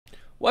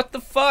What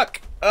the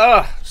fuck?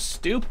 Ugh,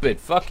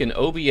 stupid fucking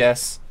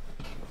OBS.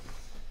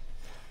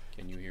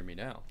 Can you hear me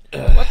now?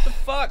 What the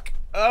fuck?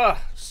 Ugh.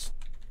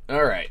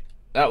 Alright,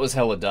 that was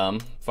hella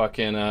dumb.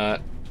 Fucking,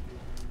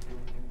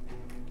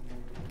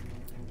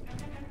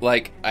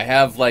 like, I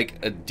have,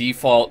 like, a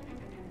default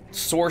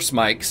source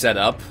mic set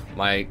up.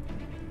 My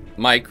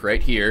mic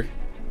right here.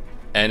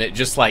 And it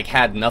just, like,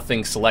 had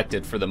nothing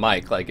selected for the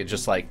mic. Like, it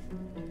just, like...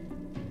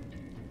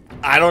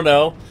 I don't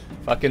know.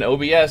 Fucking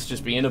OBS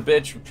just being a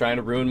bitch, trying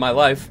to ruin my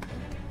life.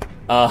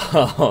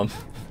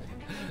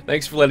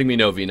 Thanks for letting me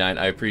know, V9.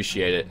 I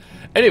appreciate it.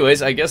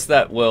 Anyways, I guess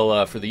that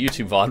will, for the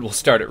YouTube VOD, we'll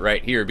start it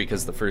right here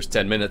because the first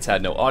 10 minutes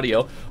had no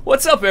audio.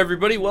 What's up,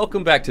 everybody?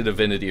 Welcome back to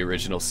Divinity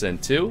Original Sin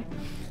 2.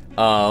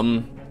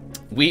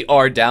 We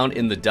are down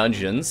in the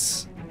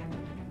dungeons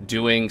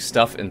doing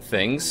stuff and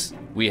things.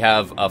 We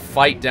have a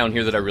fight down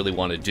here that I really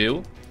want to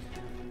do,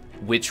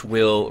 which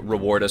will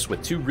reward us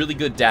with 2 really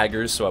good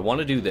daggers, so I want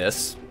to do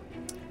this.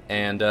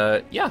 And,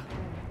 yeah.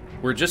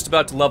 We're just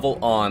about to level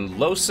on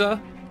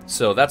Losa,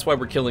 so that's why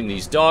we're killing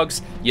these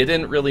dogs. You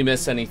didn't really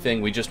miss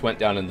anything. We just went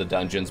down in the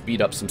dungeons,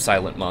 beat up some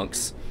silent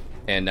monks,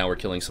 and now we're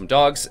killing some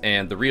dogs,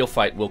 and the real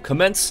fight will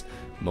commence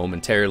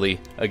momentarily.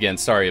 Again,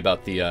 sorry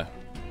about the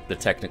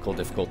technical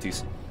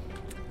difficulties.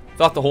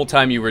 Thought the whole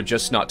time you were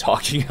just not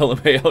talking,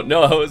 LMAO.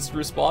 No, I was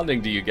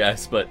responding to you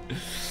guys, but,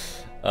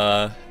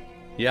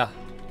 yeah.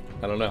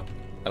 I don't know.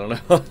 I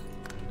don't know.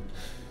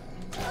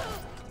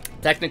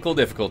 Technical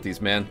difficulties,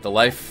 man.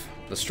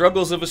 The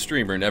struggles of a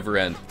streamer never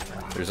end.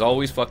 There's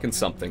always fucking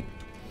something.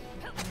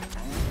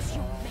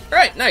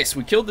 Alright, nice.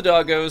 We killed the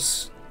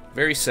doggos.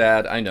 Very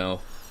sad, I know.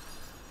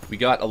 We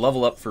got a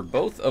level up for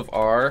both of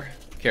our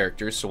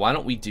characters, so why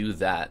don't we do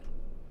that?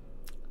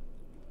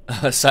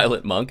 A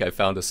silent monk. I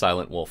found a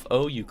silent wolf.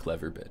 Oh, you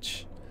clever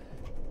bitch.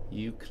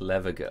 You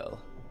clever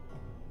girl.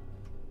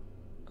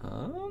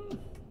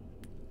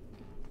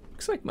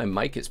 Looks like my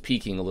mic is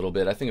peaking a little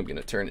bit. I think I'm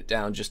gonna turn it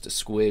down just a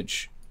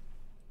squidge.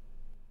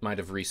 Might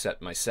have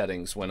reset my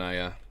settings when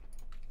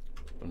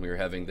we were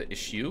having the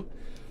issue.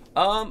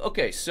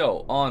 Okay,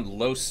 so on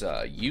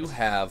Losa, you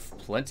have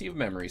plenty of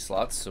memory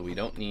slots, so we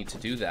don't need to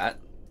do that.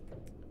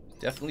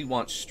 Definitely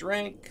want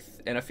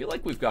strength, and I feel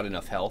like we've got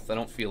enough health. I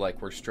don't feel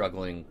like we're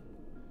struggling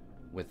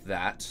with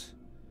that.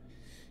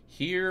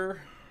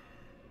 Here,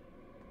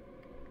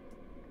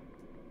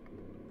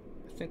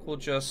 I think we'll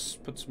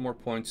just put some more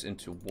points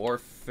into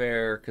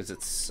warfare because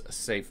it's a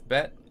safe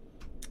bet.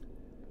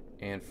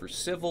 And for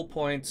civil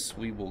points,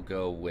 we will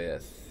go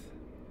with...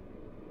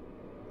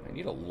 I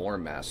need a lore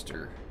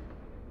master.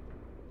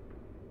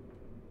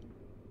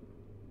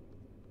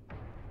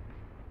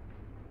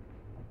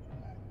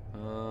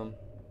 Do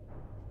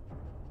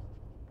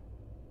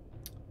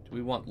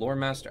we want lore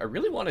master? I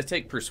really want to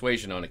take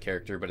persuasion on a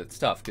character, but it's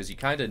tough because you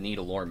kind of need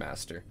a lore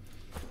master.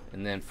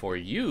 And then for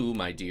you,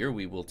 my dear,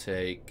 we will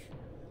take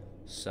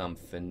some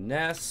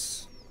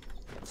finesse.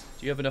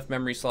 Do you have enough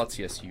memory slots?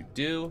 Yes, you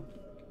do.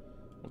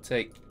 We'll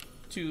take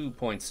 2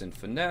 points in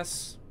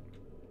finesse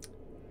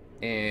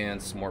and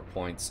some more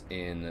points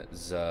in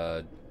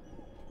the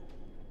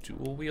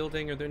dual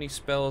wielding. Are there any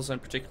spells I'm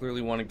particularly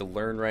wanting to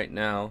learn right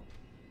now?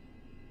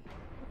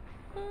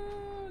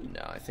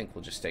 No, I think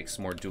we'll just take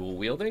some more dual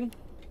wielding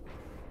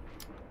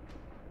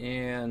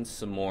and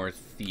some more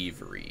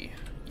thievery.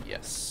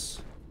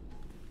 Yes.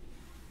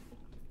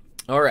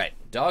 All right,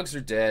 dogs are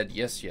dead.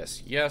 Yes,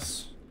 yes,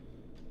 yes.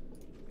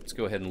 Let's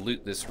go ahead and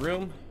loot this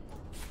room.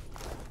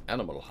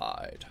 Animal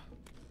hide.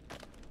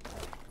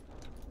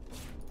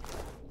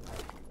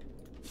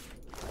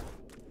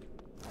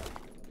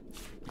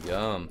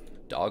 Yum.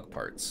 Dog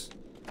parts.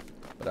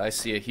 But I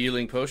see a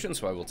healing potion,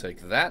 so I will take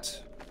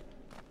that.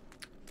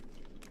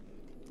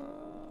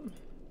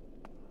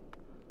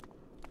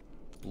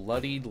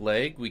 Bloodied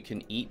leg. We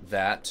can eat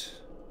that.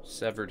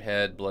 Severed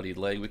head, bloodied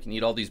leg. We can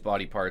eat all these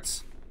body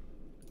parts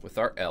with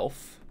our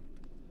elf.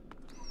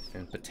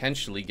 And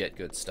potentially get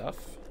good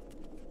stuff.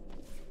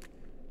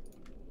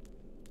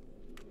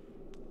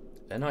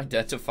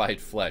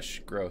 Unidentified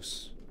flesh.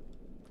 Gross.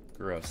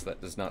 Gross.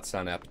 That does not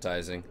sound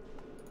appetizing.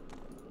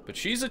 But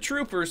she's a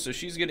trooper, so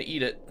she's gonna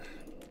eat it.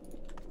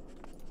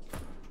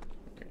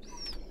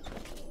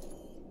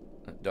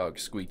 That dog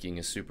squeaking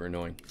is super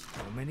annoying.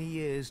 For many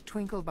years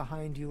twinkle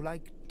behind you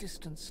like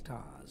distant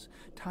stars,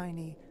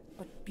 tiny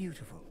but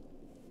beautiful.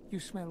 You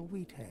smell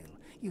wheat ale.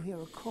 You hear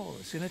a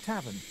chorus in a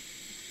tavern.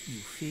 You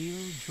feel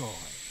joy.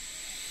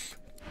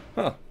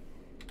 Huh.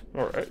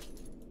 Alright.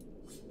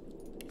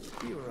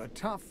 You're a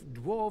tough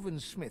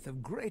dwarven smith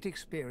of great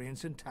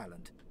experience and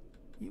talent.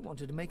 You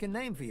wanted to make a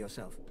name for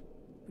yourself,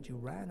 but you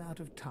ran out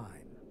of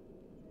time.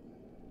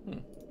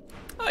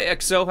 Hi,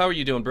 XO. How are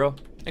you doing, bro?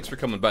 Thanks for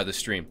coming by the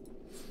stream.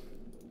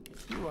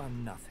 You are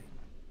nothing.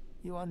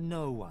 You are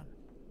no one.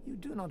 You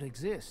do not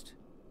exist.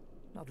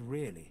 Not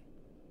really.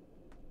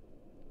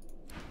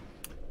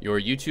 Your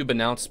YouTube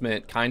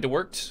announcement kinda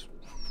worked.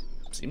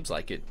 Seems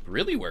like it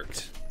really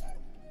worked.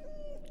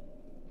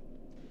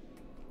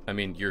 I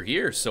mean, you're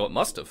here, so it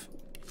must have.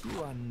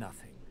 You are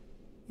nothing.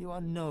 You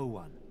are no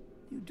one.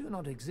 You do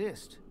not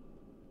exist.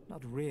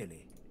 Not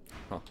really.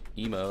 Huh.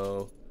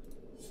 Emo.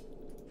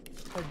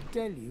 A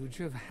deluge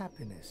of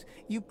happiness.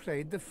 You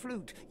played the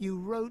flute. You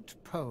wrote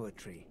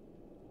poetry.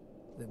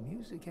 The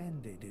music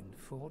ended in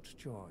Fort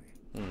Joy.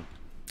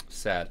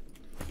 Sad.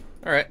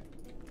 Alright.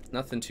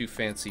 Nothing too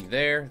fancy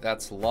there.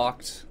 That's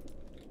locked.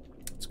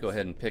 Let's go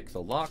ahead and pick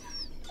the lock.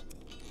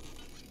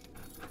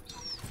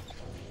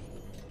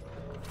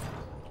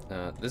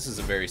 This is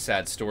a very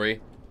sad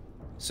story.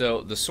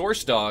 So, the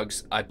source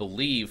dogs, I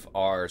believe,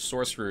 are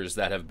sorcerers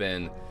that have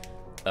been,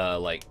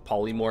 like,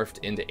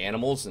 polymorphed into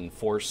animals and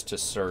forced to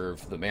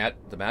serve the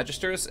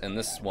magisters, and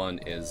this one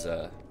is,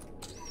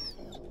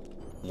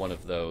 one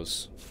of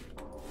those.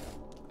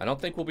 I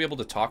don't think we'll be able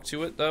to talk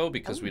to it, though,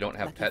 because we don't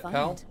have Pet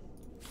Pal.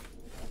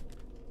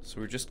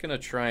 So we're just gonna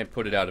try and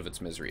put it out of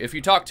its misery. If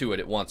you talk to it,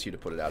 it wants you to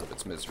put it out of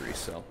its misery,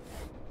 so...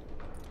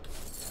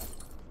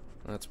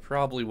 that's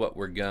probably what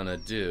we're gonna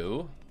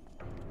do.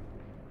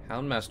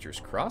 Houndmaster's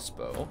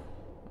crossbow.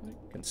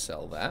 I can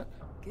sell that.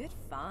 Good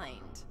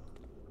find.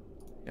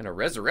 And a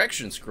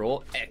resurrection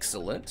scroll.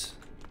 Excellent.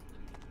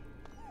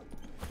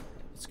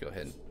 Let's go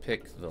ahead and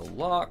pick the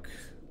lock.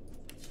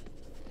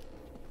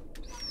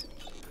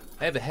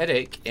 I have a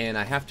headache, and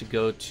I have to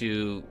go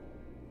to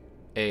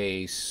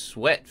a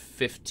sweat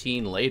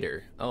 15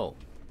 later. Oh.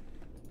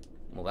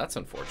 Well, that's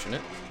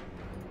unfortunate.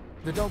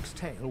 The dog's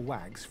tail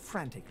wags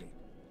frantically.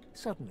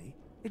 Suddenly,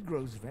 it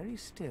grows very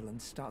still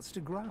and starts to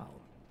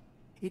growl.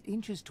 It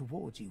inches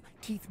towards you,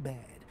 teeth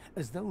bared,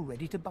 as though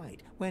ready to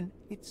bite, when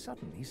it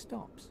suddenly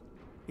stops.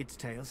 Its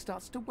tail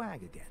starts to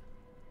wag again.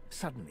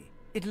 Suddenly,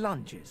 it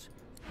lunges.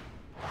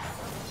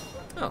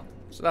 Oh,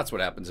 so that's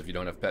what happens if you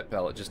don't have Pet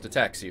Pal. It just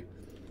attacks you.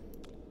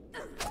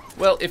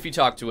 Well, if you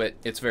talk to it,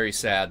 it's very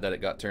sad that it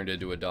got turned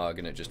into a dog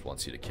and it just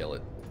wants you to kill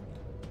it.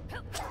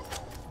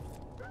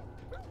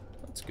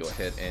 Let's go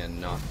ahead and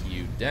knock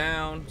you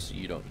down so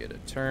you don't get a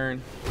turn.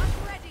 I'm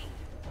ready.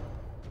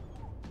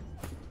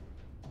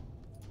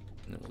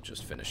 And then we'll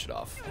just finish it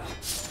off.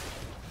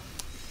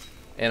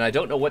 And I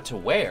don't know what to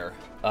wear.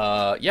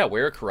 Yeah,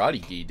 wear a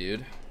karate gi,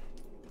 dude.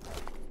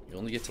 You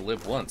only get to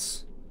live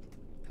once.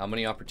 How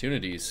many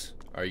opportunities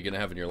are you going to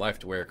have in your life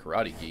to wear a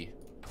karate gi?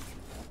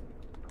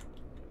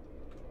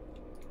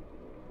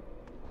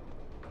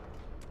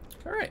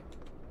 Alright.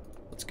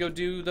 Let's go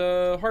do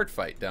the hard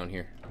fight down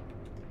here.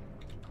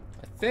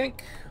 I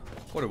think...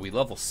 what are we,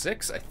 level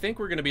 6? I think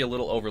we're going to be a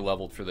little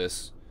over-leveled for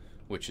this,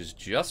 which is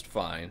just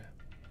fine.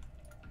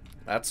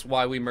 That's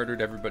why we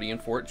murdered everybody in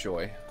Fort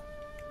Joy.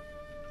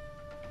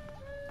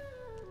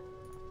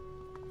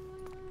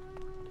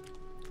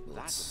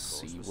 Let's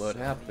see what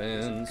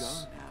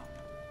happens.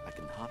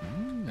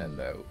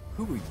 Hello.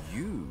 Who are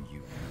you,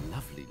 you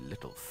lovely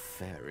little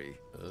fairy?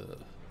 Ugh.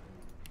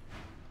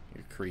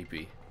 You're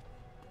creepy.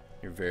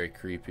 You're very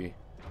creepy.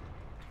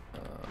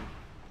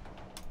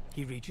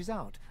 He reaches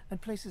out and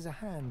places a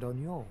hand on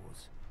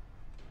yours.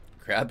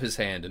 Grab his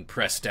hand and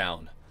press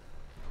down.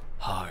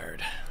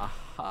 Hard.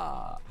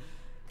 Aha!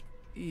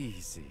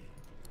 Easy.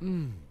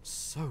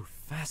 So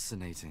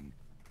fascinating.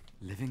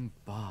 Living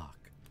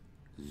bark.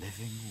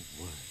 Living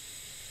wood.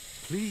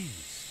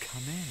 Please,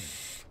 come in.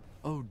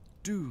 Oh,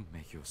 do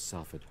make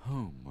yourself at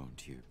home,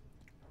 won't you?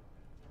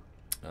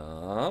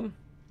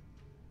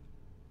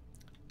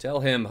 Tell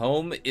him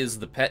home is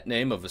the pet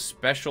name of a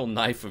special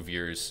knife of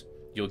yours.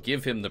 You'll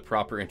give him the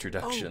proper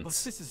introductions. Oh,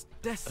 but this is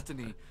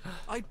destiny.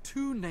 I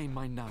too name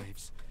my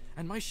knives,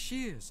 and my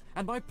shears,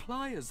 and my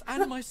pliers,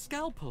 and my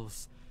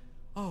scalpels.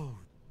 Oh,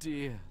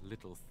 dear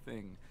little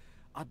thing.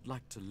 I'd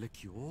like to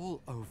lick you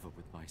all over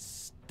with my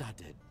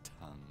studded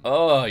tongue.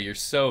 Oh, you're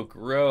so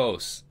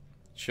gross.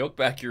 Choke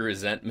back your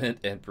resentment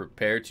and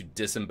prepare to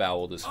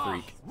disembowel this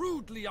freak.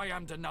 Rudely I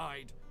am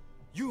denied.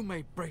 You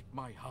may break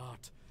my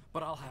heart,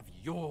 but I'll have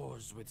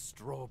yours with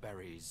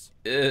strawberries.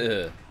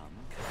 Ugh.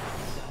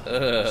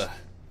 Ugh.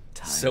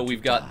 So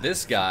we've got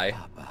this guy,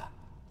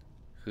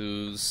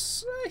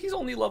 who's, he's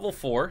only level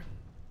 4.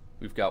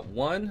 We've got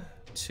 1,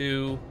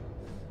 2,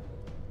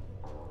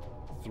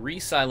 3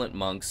 silent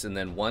monks, and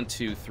then 1,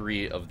 2,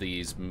 3 of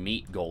these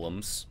meat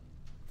golems.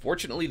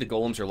 Fortunately, the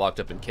golems are locked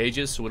up in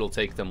cages, so it'll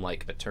take them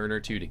like a turn or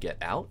two to get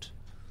out.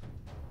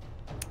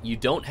 You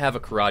don't have a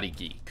karate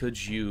gi.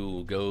 Could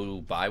you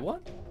go buy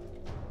one?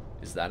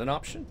 Is that an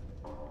option?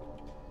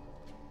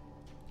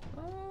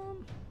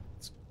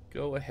 Let's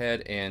go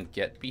ahead and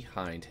get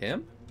behind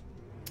him.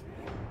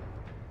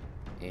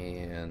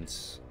 And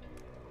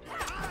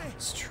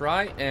let's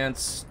try and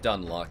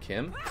stun lock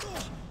him.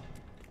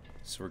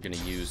 So we're going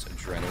to use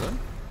adrenaline.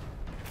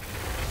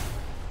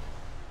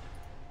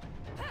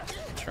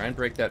 Try and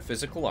break that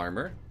physical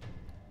armor.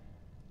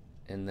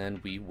 And then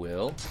we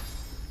will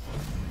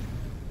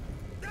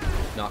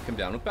knock him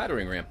down with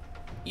battering ram.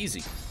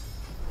 Easy.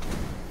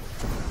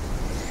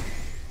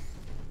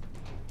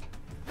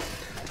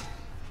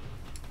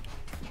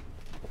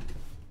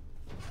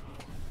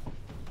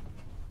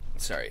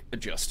 Sorry,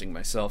 adjusting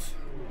myself.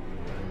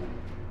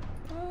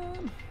 I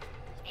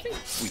think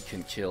we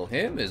can kill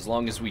him as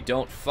long as we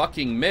don't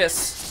fucking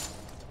miss.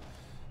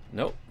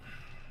 Nope.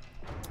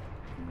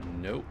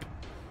 Nope.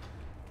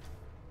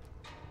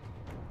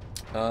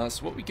 So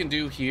what we can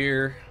do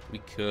here, we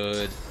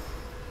could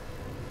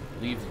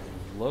leave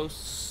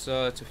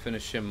Losa to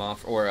finish him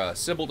off, or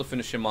Sybil to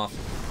finish him off.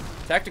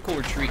 Tactical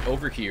retreat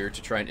over here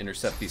to try and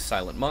intercept these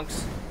silent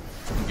monks.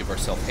 And give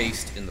ourselves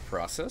haste in the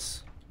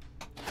process.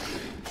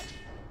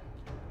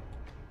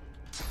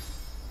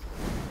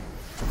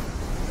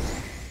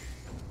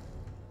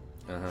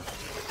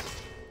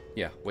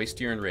 Yeah, waste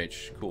your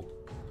enrage. Cool.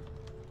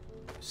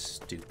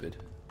 Stupid.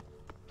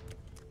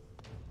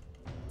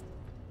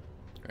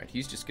 Alright,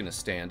 he's just gonna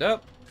stand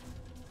up.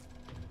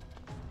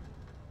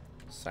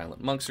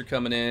 Silent monks are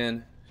coming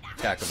in.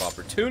 Attack of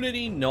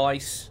opportunity.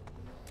 Nice.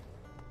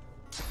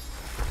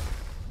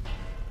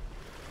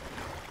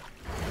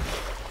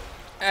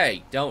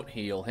 Hey, don't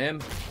heal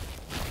him.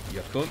 You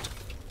cunt.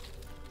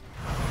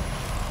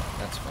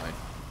 That's fine.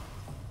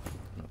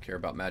 I don't care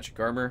about magic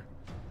armor.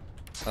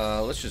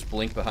 Let's just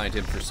blink behind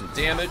him for some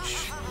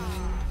damage.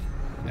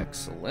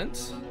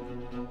 Excellent.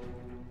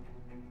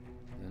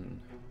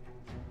 And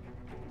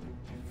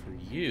for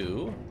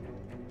you...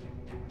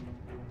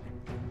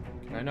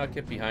 Can I not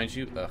get behind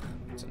you? Ugh,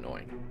 it's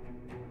annoying.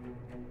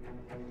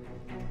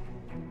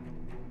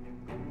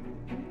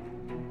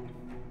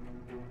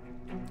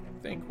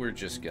 I think we're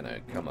just gonna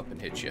come up and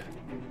hit you.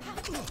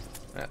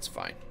 That's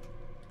fine.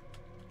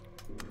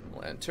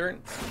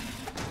 Lantern.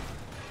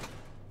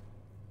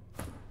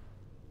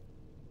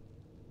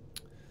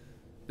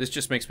 This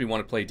just makes me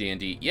want to play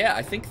D&D. Yeah,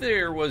 I think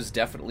there was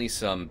definitely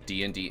some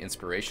D&D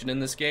inspiration in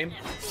this game.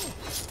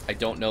 I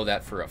don't know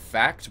that for a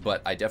fact,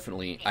 but I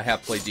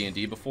have played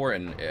D&D before,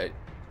 and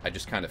I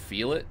just kind of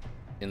feel it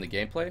in the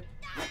gameplay.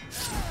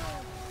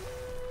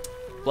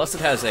 Plus,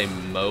 it has a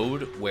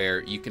mode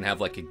where you can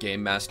have like a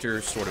game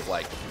master sort of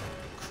like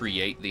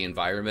create the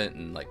environment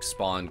and like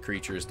spawn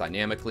creatures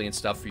dynamically and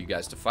stuff for you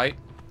guys to fight,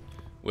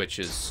 which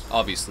is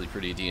obviously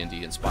pretty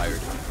D&D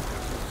inspired.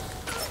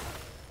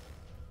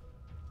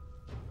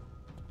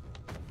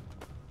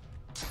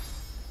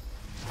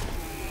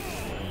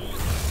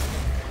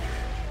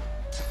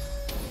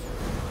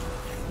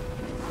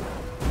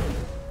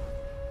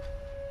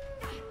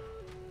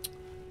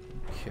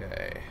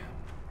 Okay.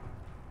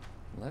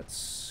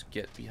 Let's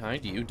get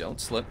behind you. Don't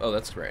slip. Oh,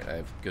 that's great. I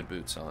have good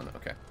boots on.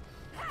 Okay.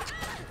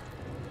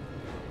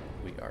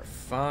 We are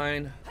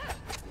fine.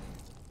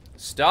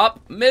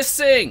 Stop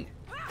missing!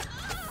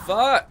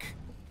 Fuck!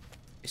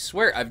 I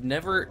swear, I've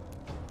never...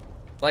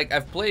 Like,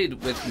 I've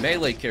played with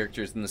melee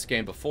characters in this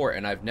game before,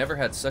 and I've never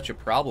had such a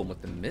problem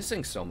with them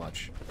missing so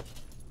much.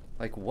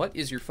 Like, what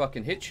is your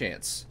fucking hit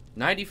chance?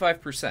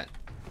 95%.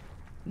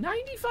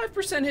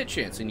 95% hit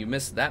chance, and you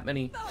miss that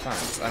many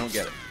times. I don't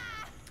get it.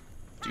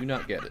 Do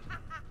not get it.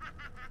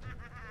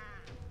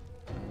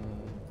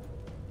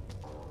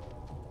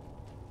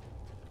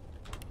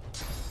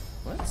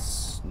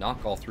 Let's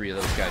knock all three of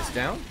those guys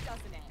down.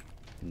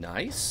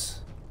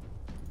 Nice.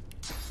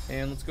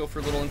 And let's go for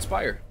a little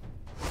inspire.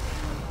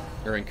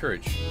 Or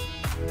encourage.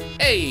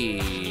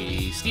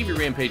 Hey! Stevie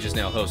Rampage is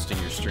now hosting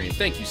your stream.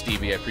 Thank you,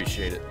 Stevie. I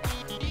appreciate it.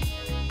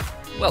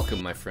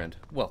 Welcome, my friend.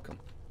 Welcome.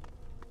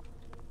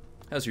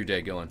 How's your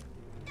day going?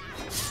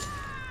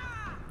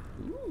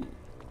 Ooh.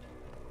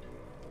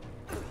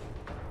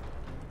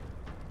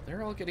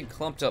 They're all getting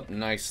clumped up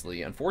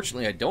nicely.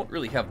 Unfortunately, I don't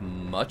really have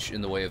much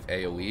in the way of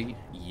AoE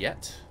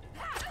yet.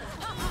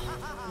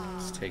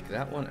 Let's take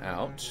that one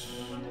out.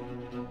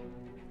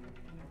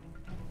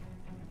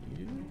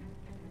 You.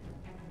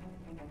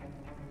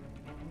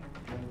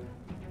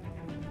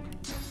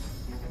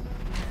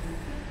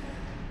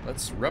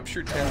 Let's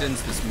rupture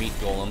tendons this meat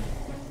golem.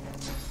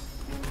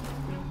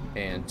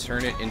 And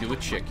turn it into a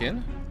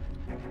chicken.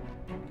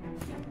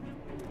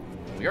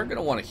 We are going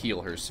to want to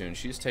heal her soon.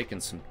 She's taken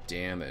some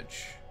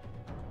damage.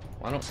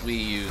 Why don't we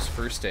use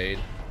first aid?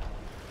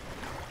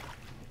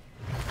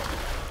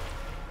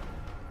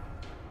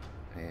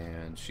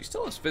 And she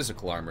still has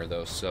physical armor,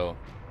 though, so...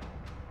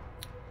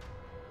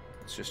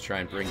 Let's just try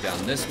and bring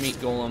down this meat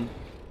golem.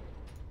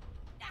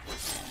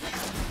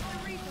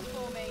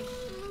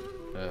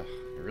 I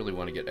really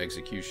want to get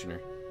Executioner.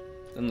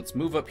 Then let's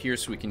move up here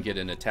so we can get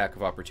an attack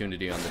of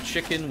opportunity on the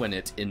chicken when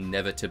it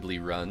inevitably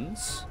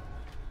runs.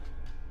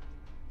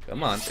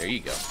 Come on, there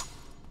you go.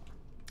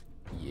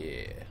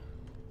 Yeah.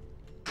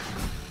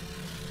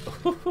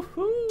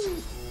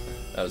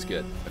 That was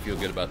good. I feel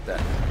good about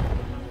that.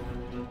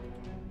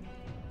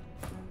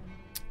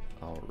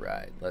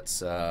 Alright,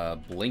 let's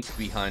blink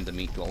behind the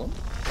meat golem.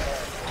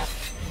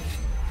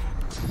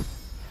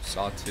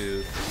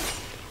 Sawtooth.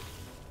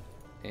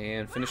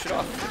 And finish it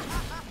off.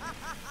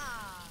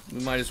 We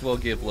might as well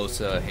give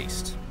Losa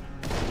haste.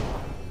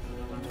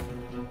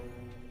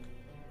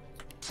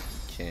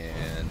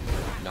 Can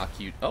knock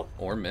you... Oh,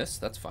 or miss.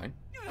 That's fine.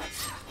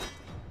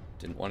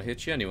 Didn't want to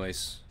hit you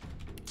anyways.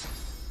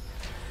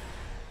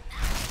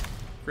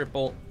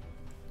 Cripple.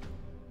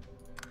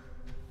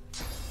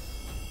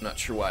 Not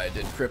sure why I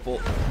did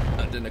cripple.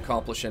 I didn't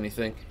accomplish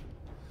anything.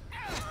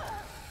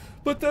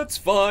 But that's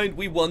fine.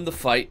 We won the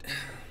fight.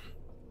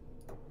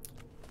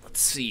 Let's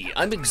see.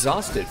 I'm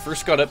exhausted.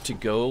 First got up to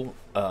go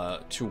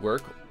to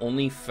work.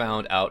 Only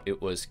found out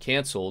it was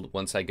canceled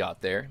once I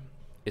got there.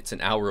 it's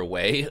an hour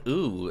away.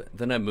 Ooh,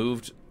 then I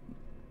mowed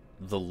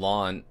the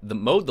lawn in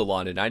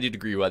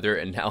 90-degree weather,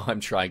 and now I'm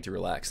trying to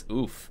relax.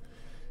 Oof.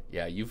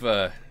 Yeah, you've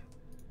had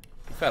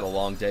a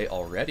long day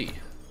already.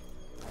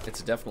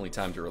 It's definitely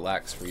time to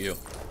relax for you.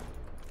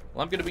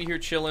 Well, I'm gonna be here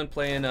chilling,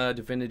 playing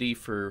Divinity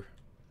for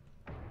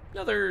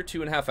another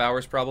 2.5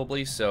 hours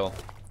probably, so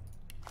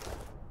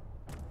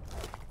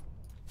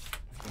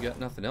if you got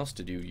nothing else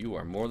to do, you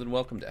are more than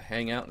welcome to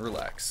hang out and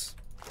relax.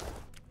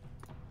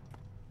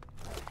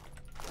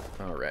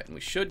 Alright, and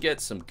we should get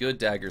some good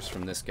daggers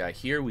from this guy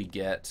here. We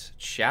get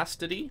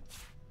Chastity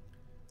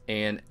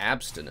and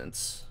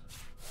Abstinence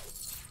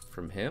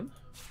from him.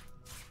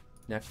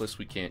 Necklace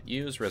we can't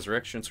use.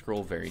 Resurrection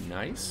Scroll, very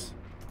nice.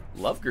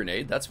 Love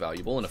Grenade, that's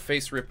valuable. And a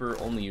Face Ripper,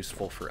 only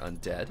useful for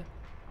undead.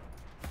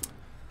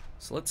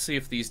 So let's see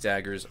if these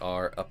daggers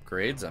are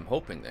upgrades. I'm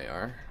hoping they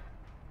are.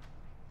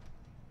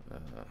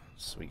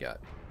 So we got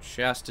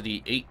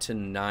Chastity, 8 to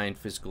 9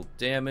 physical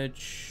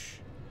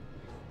damage.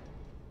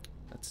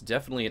 That's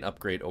definitely an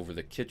upgrade over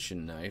the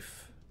kitchen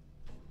knife.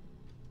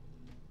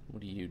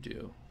 What do you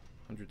do?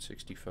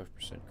 165%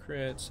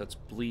 crits. That's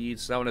bleed.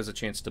 So that one has a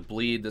chance to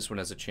bleed. This one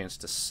has a chance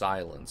to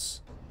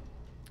silence.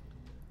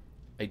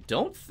 I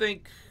don't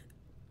think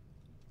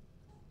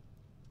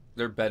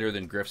they're better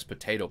than Griff's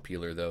potato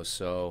peeler, though,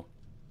 so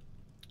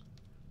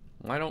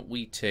why don't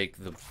we take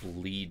the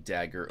bleed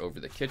dagger over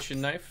the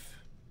kitchen knife?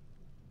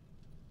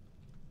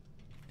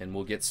 And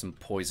we'll get some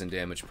poison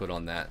damage put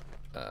on that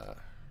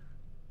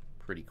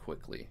pretty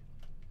quickly.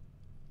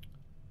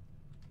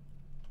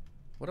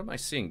 What am I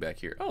seeing back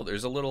here? Oh,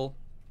 there's a little...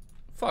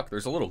 Fuck,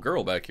 there's a little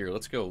girl back here.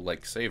 Let's go,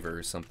 like, save her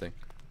or something.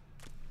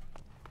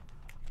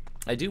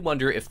 I do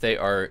wonder if they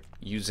are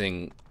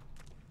using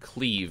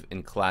cleave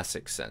in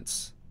classic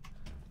sense.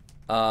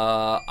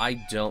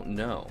 I don't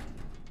know.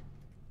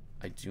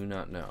 I do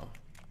not know.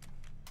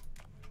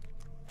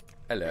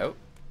 Hello?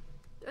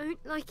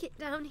 Don't like it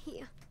down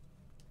here.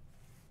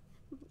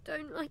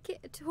 Don't like it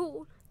at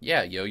all.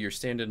 Yeah, yo, you're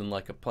standing in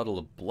like a puddle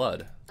of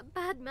blood. A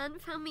bad man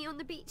found me on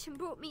the beach and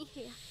brought me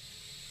here.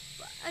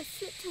 But I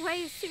slipped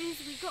away as soon as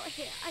we got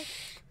here. I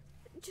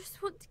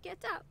just want to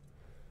get out.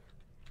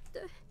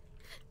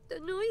 The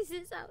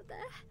noises out there.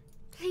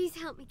 Please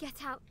help me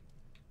get out.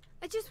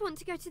 I just want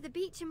to go to the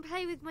beach and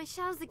play with my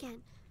shells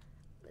again.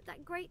 But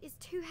that grate is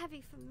too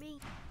heavy for me.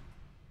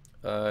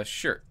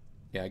 Sure.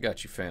 Yeah, I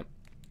got you, fam.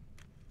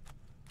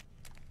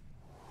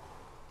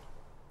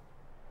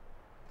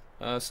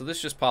 So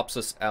this just pops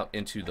us out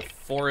into the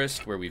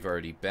forest where we've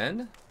already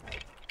been.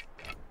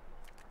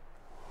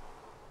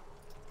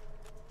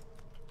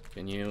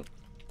 Can you...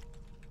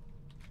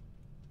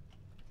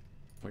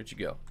 Where'd you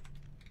go?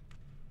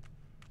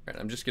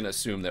 Alright, I'm just gonna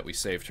assume that we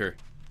saved her.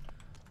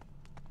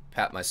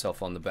 Pat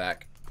myself on the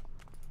back.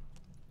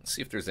 Let's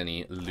see if there's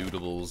any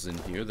lootables in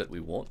here that we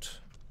want.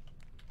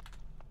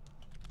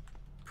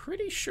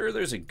 Pretty sure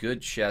there's a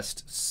good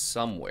chest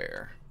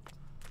somewhere.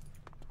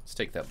 Let's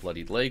take that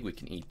bloodied leg. We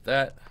can eat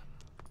that.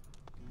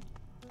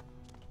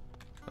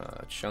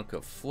 Chunk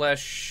of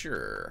flesh,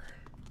 sure.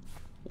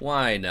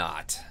 Why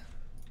not?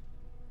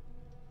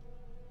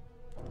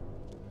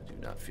 I do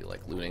not feel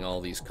like looting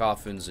all these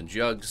coffins and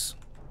jugs.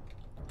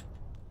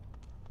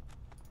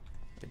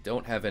 I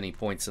don't have any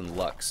points in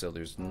luck, so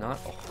there's not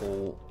a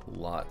whole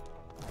lot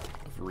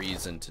of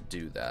reason to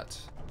do that.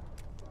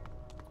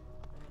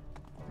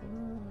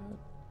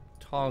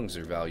 Tongs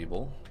are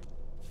valuable.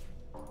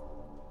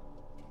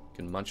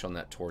 Can munch on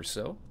that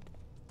torso.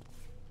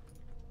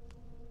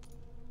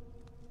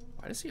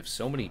 Why does he have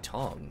so many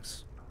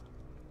tongs?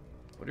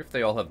 I wonder if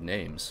they all have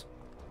names.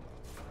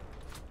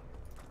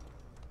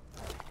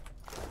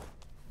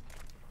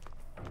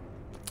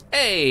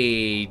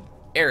 Hey,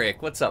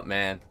 Eric, what's up,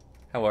 man?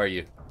 How are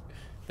you?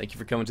 Thank you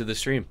for coming to the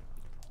stream.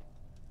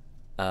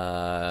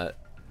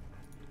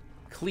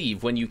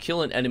 Cleave. When you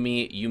kill an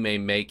enemy, you may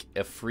make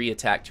a free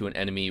attack to an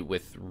enemy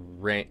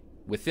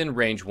within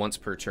range once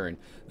per turn.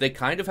 They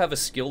kind of have a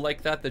skill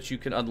like that you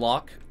can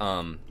unlock,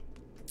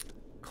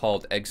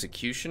 called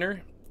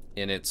Executioner,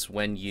 and it's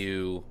when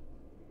you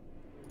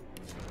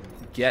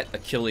get a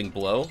killing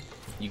blow,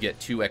 you get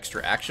 2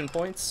 extra action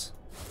points.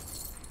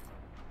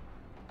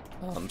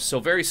 So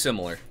very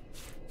similar,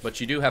 but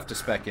you do have to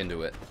spec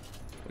into it,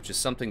 which is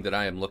something that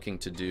I am looking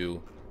to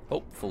do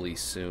hopefully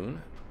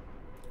soon.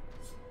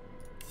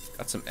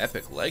 Got some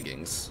epic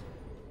leggings.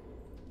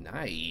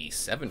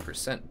 Nice,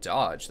 7%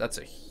 dodge. That's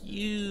a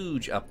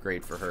huge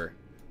upgrade for her.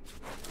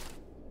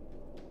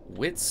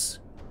 Wits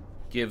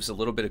gives a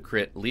little bit of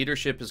crit.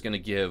 Leadership is going to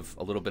give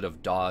a little bit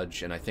of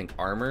dodge and I think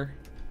armor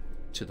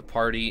to the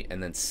party,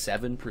 and then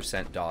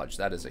 7% dodge.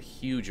 That is a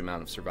huge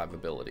amount of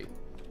survivability.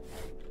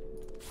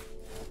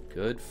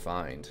 Good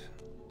find.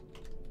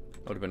 I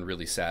would have been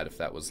really sad if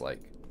that was like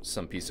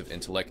some piece of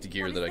intellect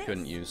gear that I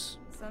couldn't use.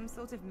 Some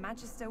sort of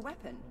magister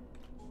weapon.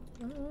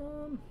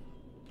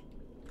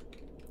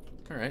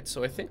 Alright,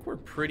 so I think we're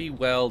pretty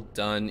well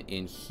done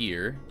in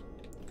here.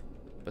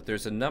 But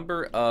there's a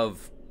number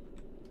of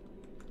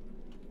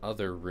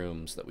other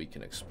rooms that we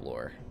can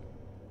explore.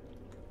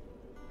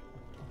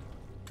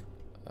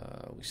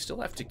 We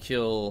still have to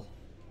kill...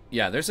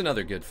 Yeah, there's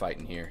another good fight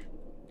in here.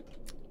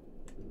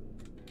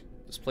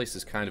 This place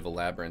is kind of a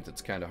labyrinth.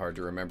 It's kind of hard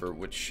to remember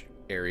which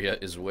area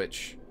is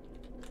which.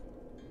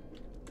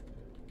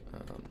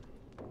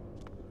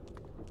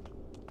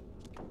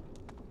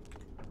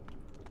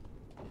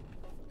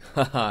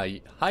 Haha,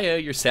 hiya,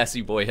 your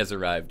sassy boy has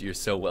arrived. You're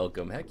so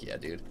welcome. Heck yeah,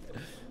 dude.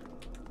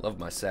 Love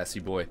my sassy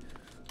boy.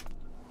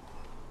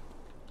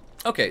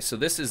 Okay, so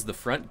this is the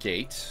front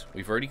gate.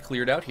 We've already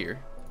cleared out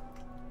here.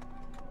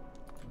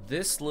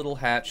 This little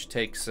hatch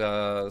takes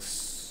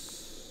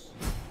us...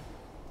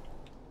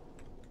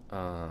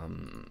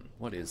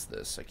 what is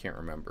this? I can't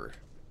remember.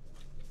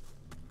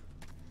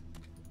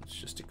 Let's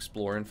just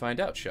explore and find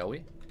out, shall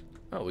we?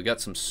 Oh, we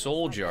got some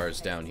soul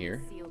jars down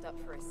here. Sealed up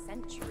for a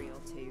century or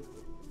two.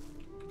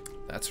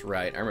 That's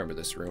right, I remember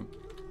this room.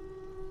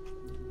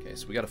 Okay,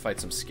 so we gotta fight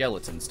some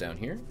skeletons down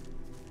here.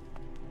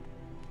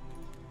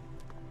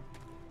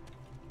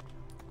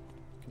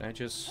 Can I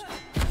just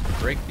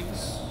break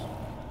these?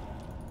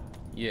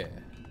 Yeah.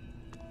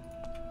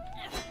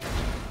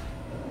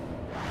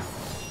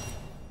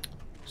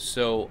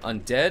 So,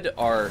 undead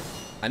are...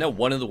 I know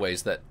one of the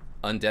ways that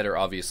undead are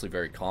obviously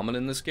very common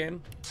in this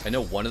game. I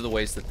know one of the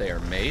ways that they are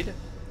made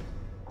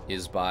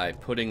is by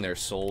putting their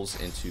souls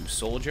into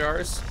soul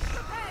jars,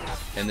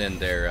 and then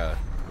they're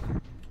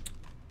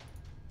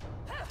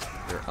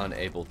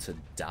unable to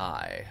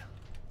die.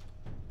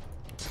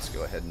 Let's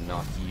go ahead and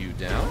knock you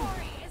down.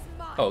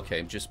 Oh,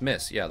 okay, just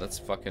miss. Yeah, that's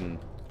fucking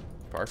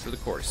par for the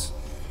course.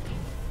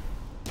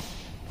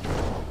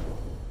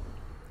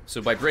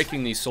 So by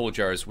breaking these soul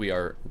jars, we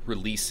are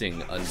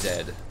releasing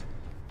undead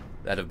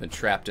that have been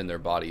trapped in their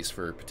bodies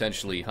for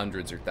potentially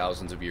hundreds or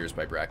thousands of years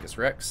by Brachus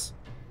Rex,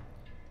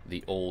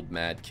 the old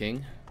Mad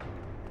King.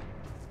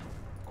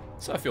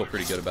 So I feel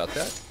pretty good about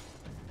that.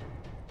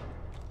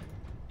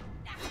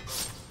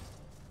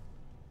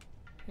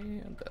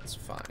 And that's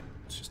fine.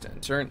 Let's just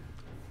end turn.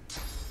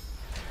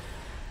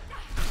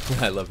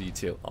 I love you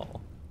too. Oh,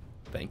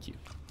 thank you.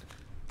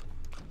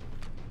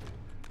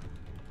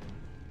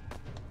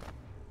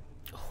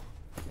 Oh,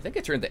 I think I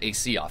turned the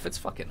AC off. It's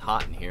fucking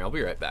hot in here. I'll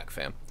be right back,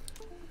 fam.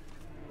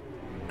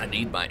 I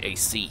need my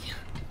AC.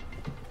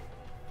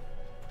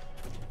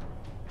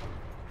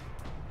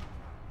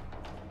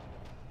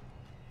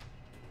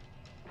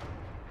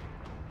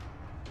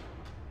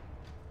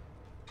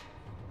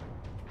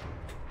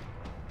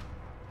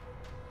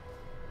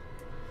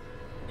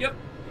 Yep.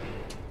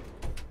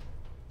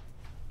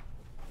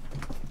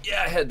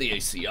 Yeah, I had the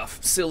AC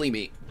off. Silly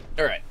me.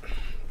 Alright.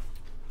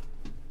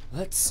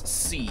 Let's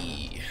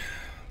see.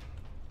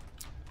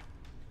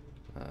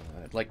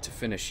 I'd like to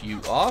finish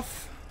you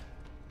off.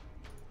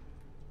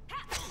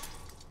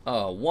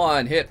 Oh,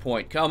 1 hit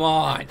point. Come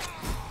on.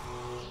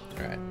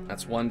 Alright,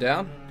 that's 1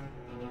 down.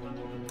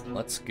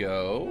 Let's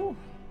go.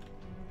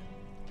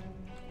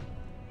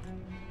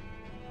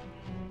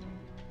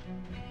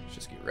 Let's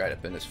just get right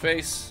up in his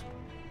face.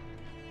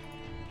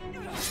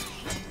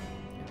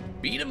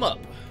 Beat him up.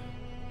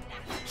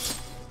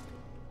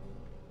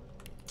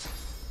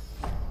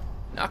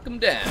 Knock him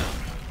down.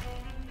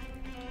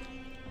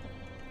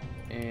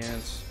 And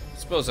I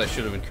suppose I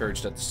should have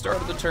encouraged at the start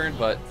of the turn,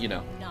 but, you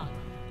know.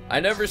 I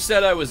never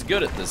said I was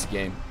good at this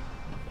game.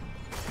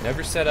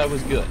 Never said I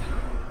was good.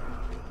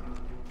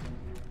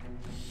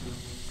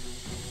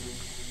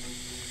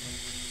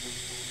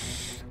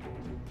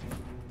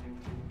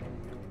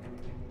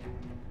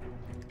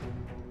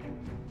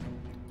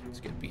 Let's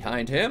get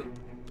behind him.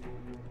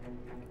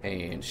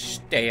 And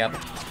stab.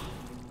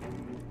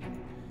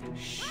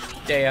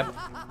 Stab.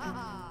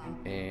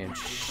 And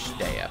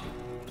stab.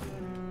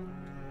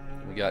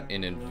 We got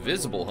an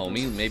invisible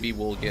homie. Maybe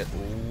we'll get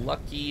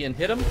lucky and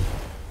hit him.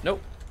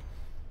 Nope.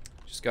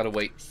 Just gotta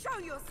wait. Show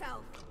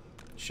yourself.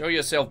 Show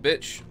yourself,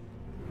 bitch.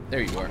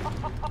 There you are.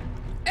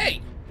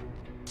 Hey!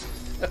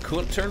 That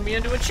couldn't turn me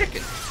into a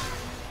chicken.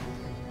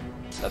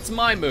 That's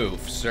my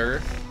move, sir.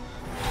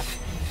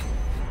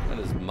 That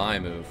is my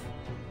move.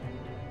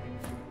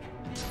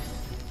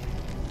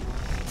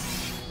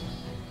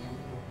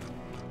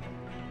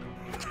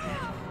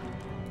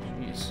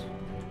 Jeez.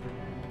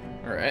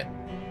 Alright.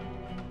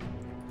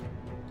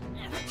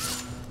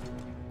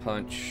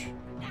 Punch.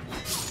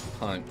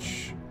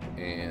 Punch.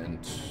 And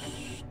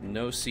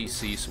no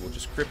CC, so we'll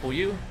just cripple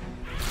you.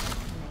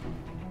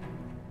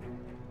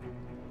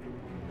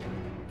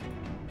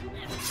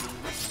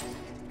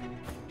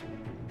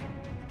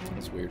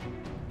 That's weird.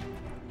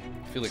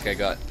 I feel like I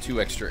got 2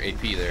 extra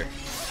AP there,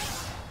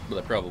 but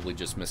I probably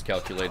just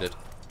miscalculated.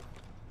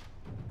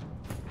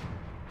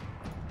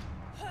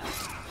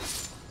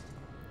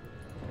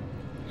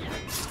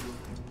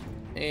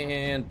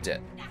 And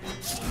dead.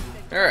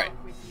 Alright,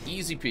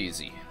 easy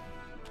peasy.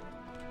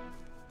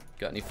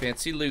 Got any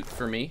fancy loot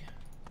for me?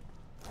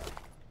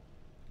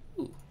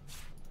 Ooh,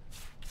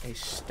 a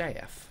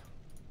staff.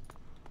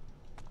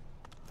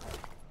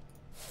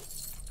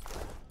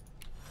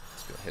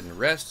 Let's go ahead and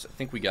rest. I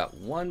think we got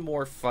 1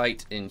 more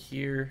fight in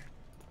here.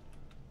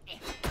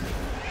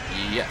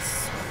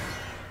 Yes.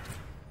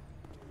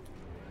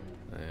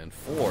 And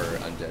 4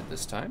 undead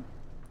this time.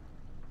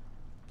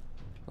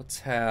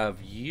 Let's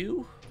have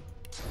you,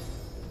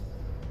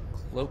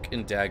 Cloak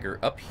and Dagger,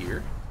 up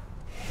here.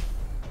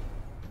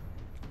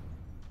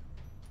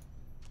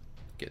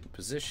 Get in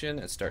position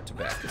and start to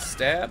back a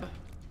stab.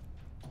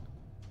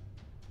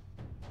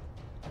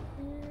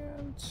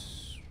 And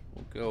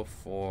we'll go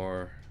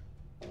for...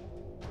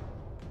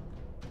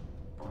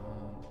 I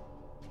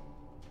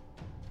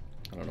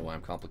don't know why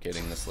I'm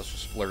complicating this. Let's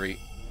just flurry.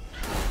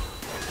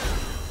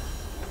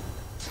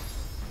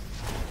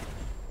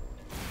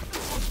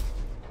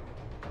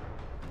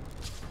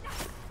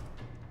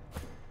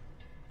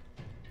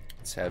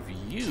 Let's have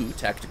you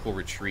tactical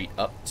retreat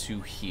up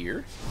to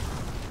here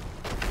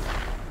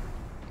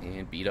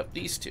and beat up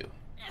these two.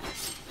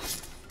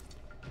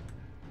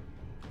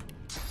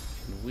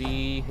 Can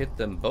we hit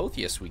them both?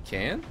 Yes, we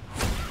can.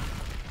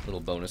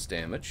 Little bonus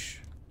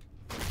damage.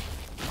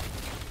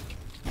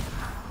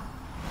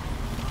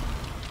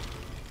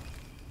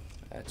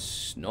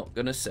 That's not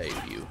gonna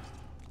save you.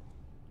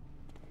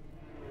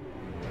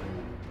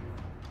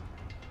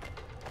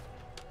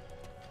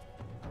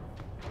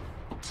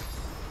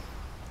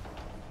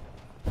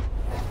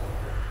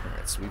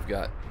 Alright, so we've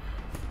got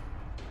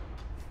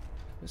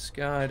this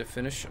guy to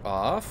finish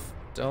off.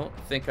 Don't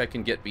think I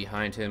can get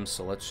behind him,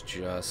 so let's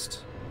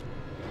just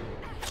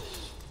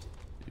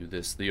do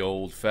this the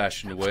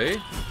old-fashioned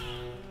way.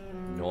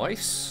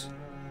 Nice.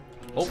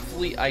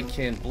 Hopefully I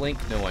can blink.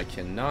 No, I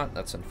cannot.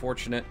 That's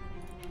unfortunate.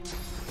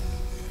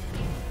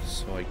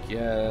 So I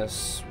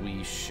guess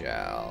we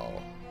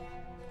shall...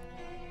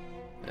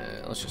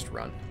 let's just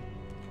run.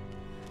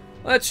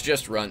 Let's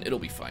just run. It'll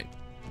be fine.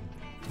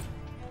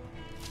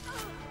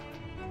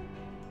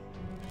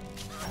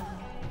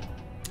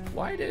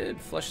 Why did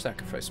Flesh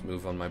Sacrifice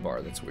move on my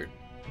bar? That's weird.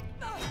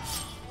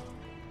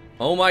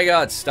 Oh my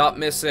god, stop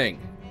missing.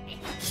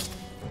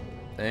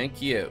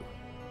 Thank you.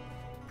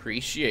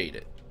 Appreciate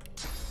it.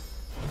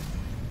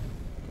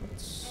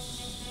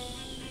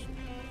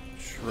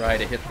 Try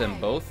to hit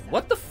them both.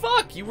 What the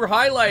fuck? You were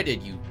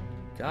highlighted, you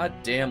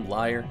goddamn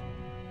liar.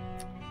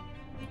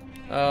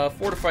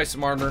 Fortify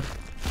some armor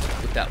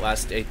with that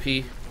last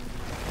AP.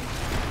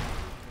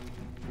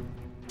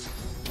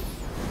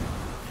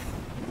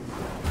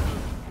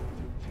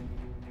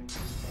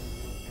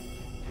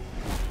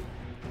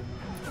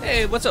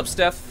 Hey, what's up,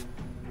 Steph?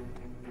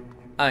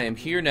 I am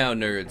here now,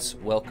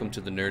 nerds. Welcome to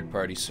the nerd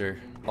party, sir.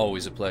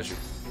 Always a pleasure.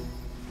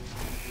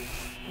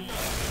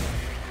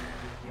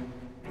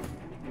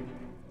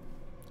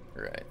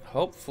 Right,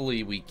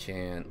 hopefully we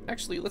can...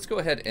 Actually, let's go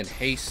ahead and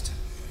haste.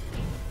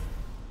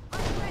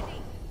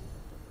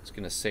 It's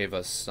gonna save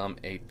us some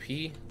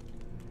AP.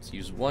 Let's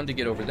use one to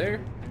get over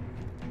there.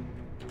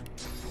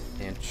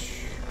 And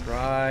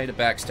try to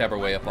backstab our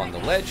way up on the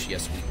ledge.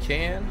 Yes, we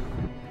can.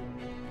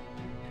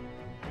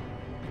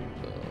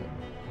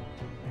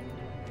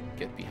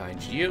 Get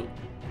behind you.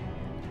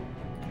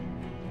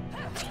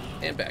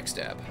 And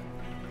backstab.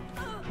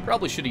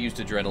 Probably should have used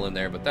adrenaline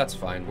there, but that's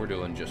fine. We're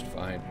doing just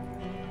fine.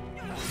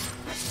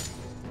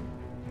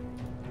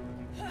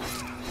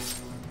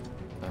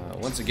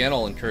 Once again,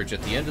 I'll encourage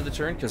at the end of the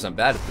turn, because I'm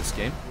bad at this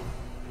game.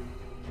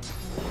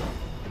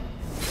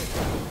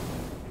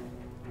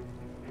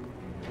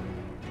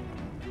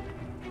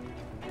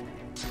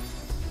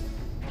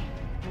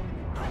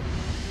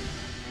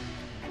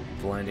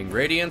 Blinding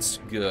Radiance,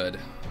 good.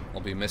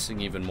 I'll be missing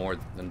even more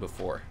than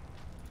before.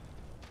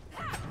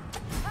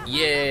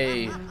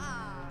 Yay!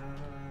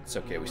 It's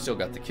okay, we still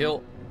got the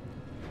kill.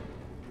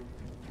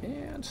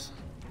 And let's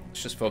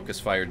just focus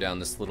fire down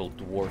this little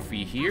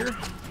dwarfy here.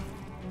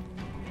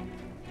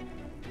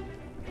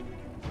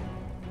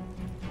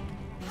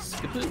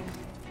 Skapoo.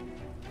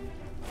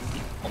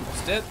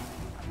 Almost dead.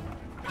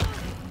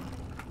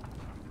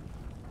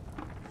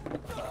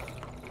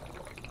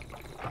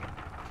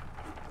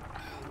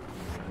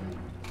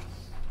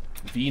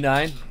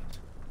 V9.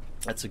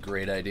 That's a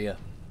great idea.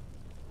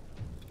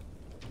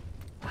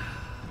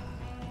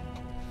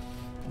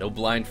 No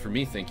blind for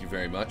me, thank you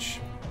very much.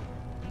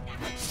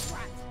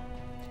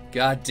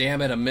 God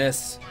damn it, a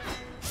miss.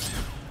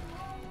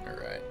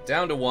 Alright,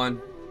 down to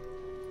one.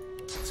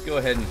 Let's go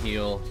ahead and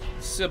heal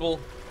Sybil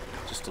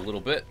just a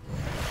little bit.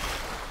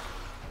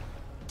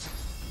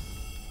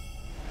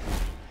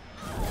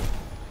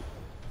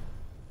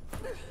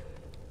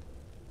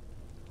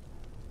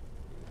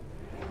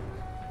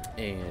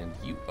 And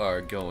you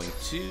are going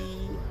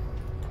to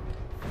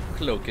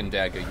cloak and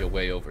dagger your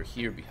way over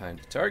here behind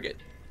the target.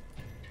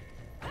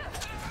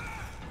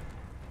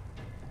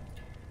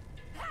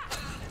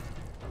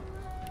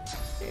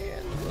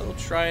 And we'll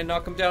try and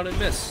knock him down and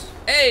miss.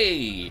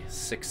 Hey!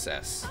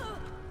 Success.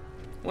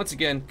 Once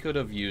again, could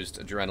have used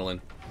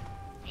adrenaline.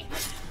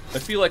 I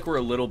feel like we're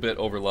a little bit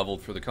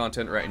over-leveled for the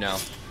content right now,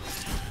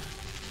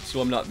 so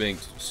I'm not being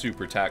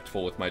super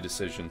tactful with my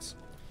decisions,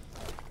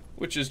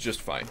 which is just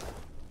fine.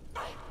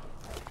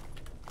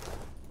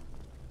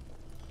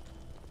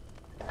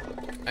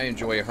 I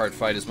enjoy a hard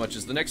fight as much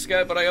as the next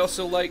guy, but I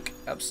also like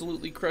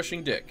absolutely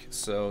crushing dick,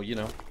 so, you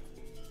know,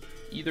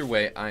 either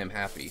way, I am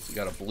happy. We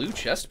got a blue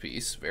chest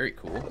piece, very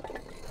cool.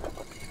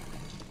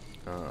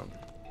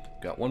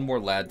 Got one more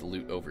lad to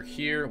loot over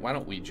here. Why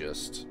don't we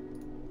just...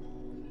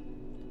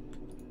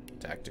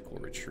 Tactical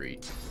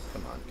retreat.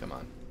 Come on, come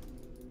on.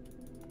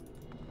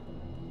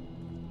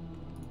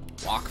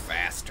 Walk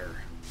faster.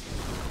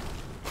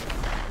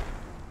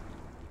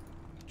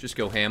 Just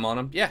go ham on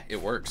him? Yeah,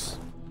 it works.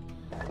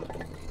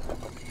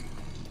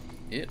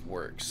 It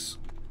works.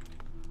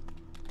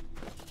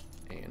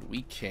 And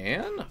we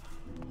can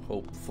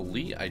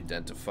hopefully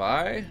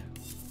identify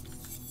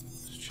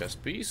this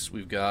chest piece.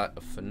 We've got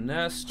a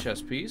finesse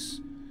chest piece.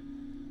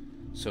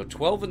 So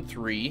 12 and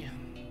 3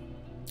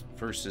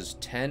 versus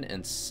 10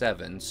 and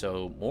 7.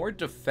 So more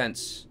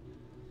defense.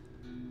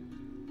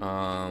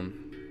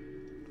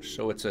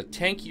 So it's a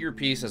tankier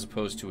piece as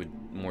opposed to a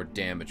more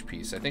damage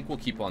piece. I think we'll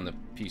keep on the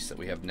piece that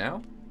we have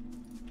now.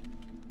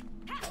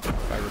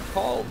 If I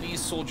recall, these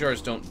soul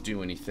jars don't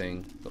do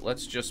anything, but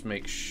let's just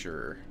make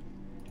sure.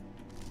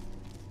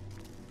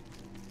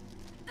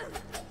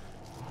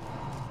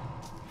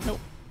 Nope.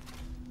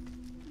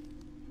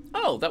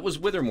 Oh, that was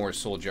Withermore's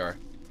soul jar.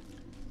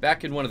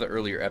 Back in one of the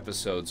earlier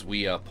episodes,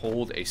 we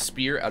pulled a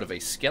spear out of a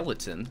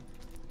skeleton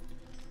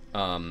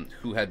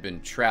who had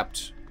been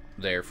trapped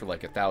there for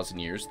like 1,000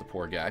 years, the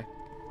poor guy.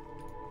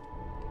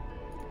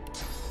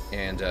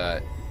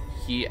 And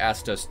he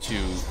asked us to,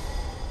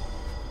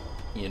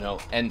 you know,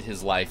 end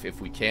his life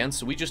if we can,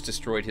 so we just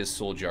destroyed his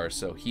soul jar,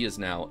 so he is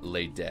now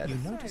laid dead. You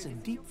notice a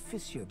deep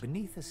fissure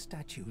beneath the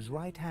statue's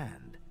right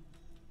hand.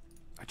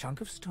 A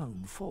chunk of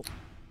stone fall.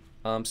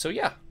 So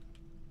yeah.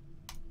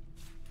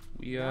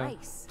 We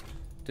Nice.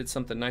 did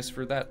something nice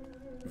for that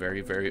very,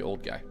 very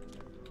old guy.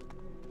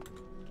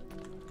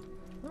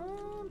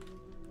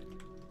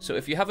 So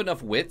if you have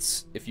enough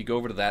wits, if you go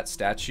over to that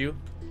statue,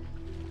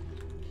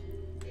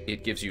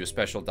 it gives you a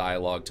special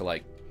dialogue to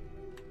like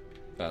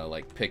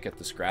pick at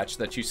the scratch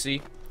that you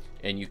see,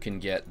 and you can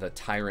get the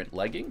Tyrant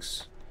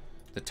leggings.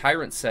 The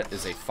Tyrant set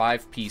is a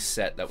 5-piece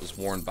set that was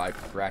worn by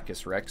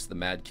Brachus Rex, the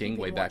Mad King,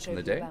 way back in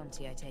the day.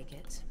 Bounty, I take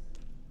it.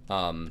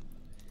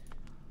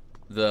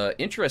 The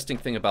interesting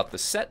thing about the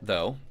set,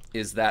 though,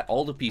 is that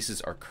all the pieces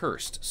are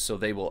cursed, so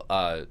they will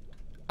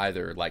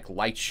either like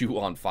light you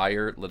on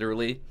fire,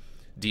 literally,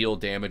 deal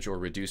damage, or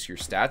reduce your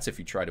stats if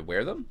you try to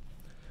wear them.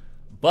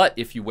 But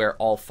if you wear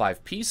all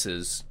 5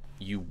 pieces,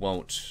 you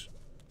won't.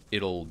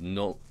 It'll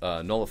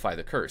nullify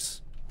the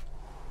curse.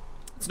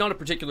 It's not a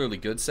particularly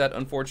good set,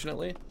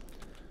 unfortunately.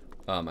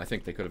 I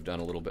think they could have done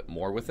a little bit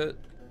more with it.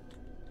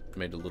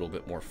 Made it a little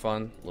bit more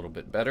fun, a little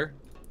bit better.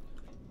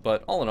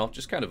 But all in all,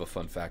 just kind of a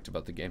fun fact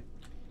about the game.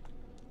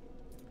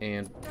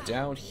 And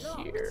down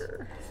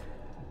here...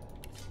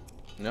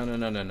 No.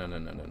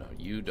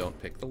 You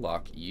don't pick the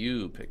lock.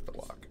 You pick the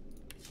lock.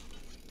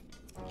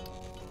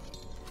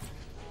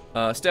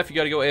 Steph, you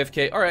gotta go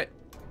AFK. Alright.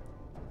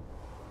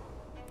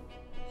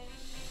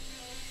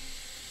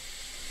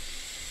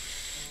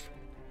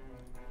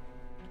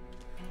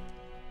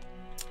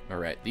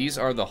 Alright, these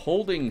are the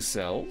holding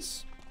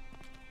cells.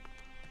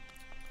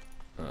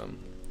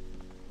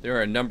 There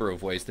are a number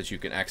of ways that you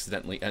can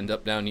accidentally end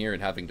up down here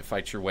and having to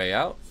fight your way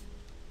out.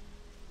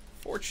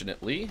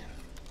 Fortunately,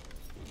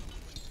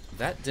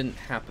 that didn't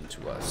happen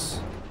to us.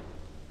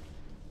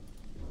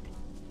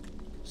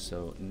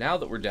 So now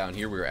that we're down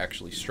here, we're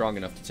actually strong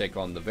enough to take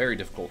on the very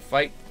difficult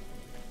fight.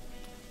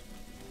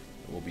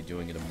 We'll be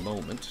doing in a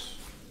moment.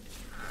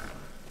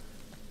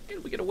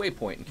 And we get a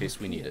waypoint in case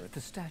we need it. At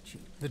the statue,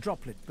 the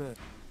droplet bird.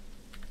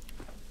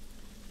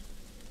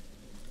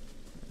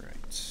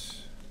 Right.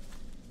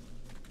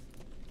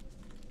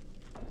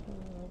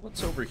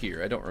 What's over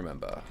here? I don't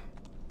remember.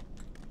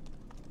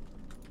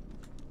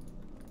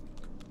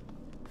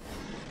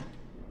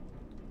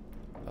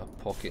 A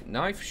pocket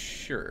knife?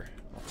 Sure.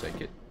 I'll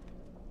take it.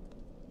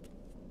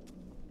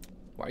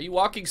 Why are you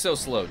walking so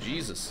slow?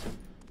 Jesus.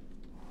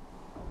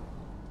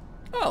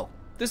 Oh,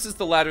 this is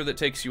the ladder that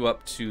takes you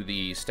up to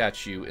the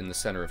statue in the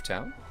center of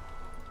town.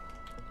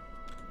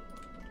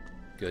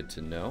 Good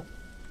to know.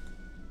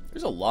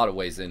 There's a lot of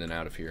ways in and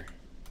out of here.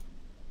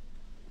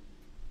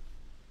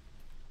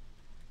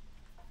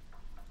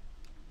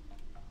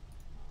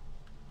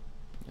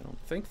 I don't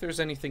think there's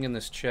anything in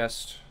this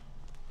chest.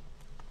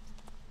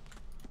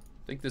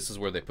 I think this is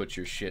where they put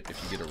your shit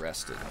if you get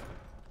arrested.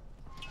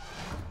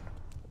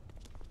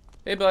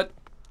 Hey, bud.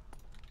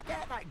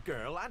 Get that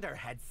girl and her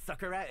head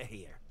sucker out of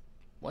here.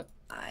 What?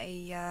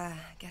 I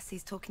guess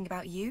he's talking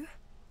about you?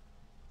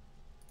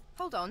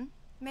 Hold on.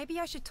 Maybe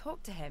I should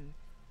talk to him.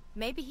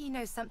 Maybe he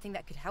knows something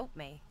that could help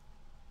me.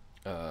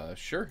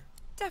 Sure.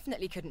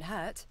 Definitely couldn't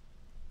hurt.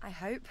 I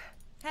hope.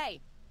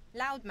 Hey,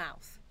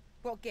 loudmouth.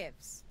 What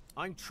gives?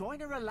 I'm trying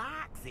to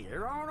relax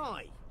here, aren't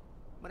I?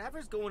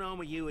 Whatever's going on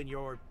with you and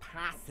your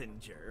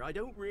passenger, I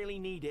don't really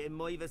need it in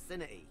my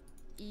vicinity.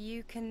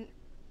 You can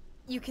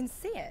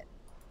see it.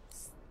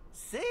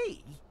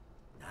 See?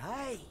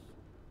 Nay.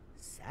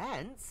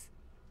 Sense?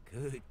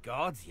 Good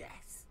gods,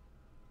 yes.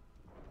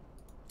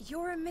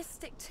 You're a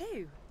mystic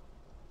too.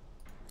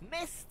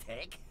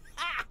 Mystic?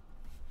 Ha!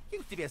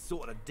 Used to be a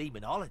sort of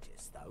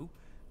demonologist, though.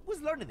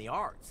 Was learning the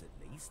arts,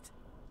 at least.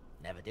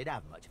 Never did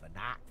have much of a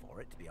knack for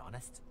it, to be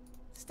honest.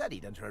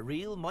 Studied under a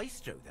real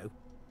maestro, though.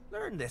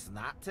 Learn this and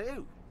that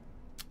too.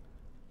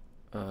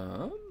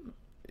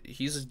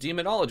 He's a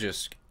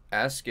demonologist.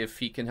 Ask if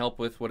he can help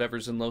with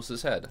whatever's in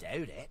Los's head.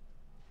 Doubt it.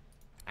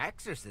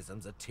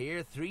 Exorcism's a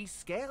tier 3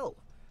 skill.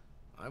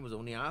 I was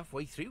only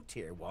halfway through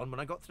tier 1 when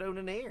I got thrown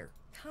in here.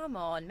 Come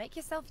on, make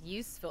yourself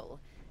useful.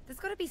 There's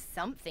got to be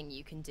something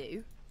you can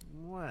do.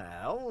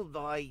 Well,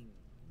 I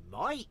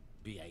might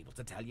be able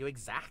to tell you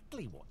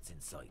exactly what's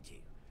inside you.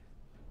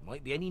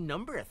 Might be any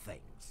number of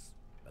things.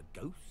 A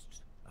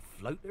ghost, a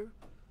floater,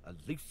 a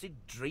lucid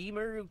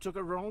dreamer who took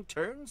a wrong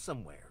turn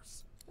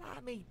somewheres.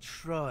 Let me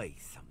try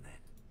something.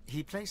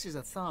 He places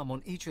a thumb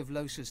on each of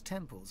Los's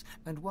temples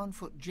and one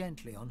foot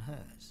gently on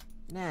hers.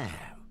 Now,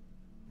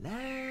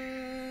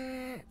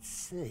 let's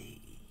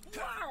see.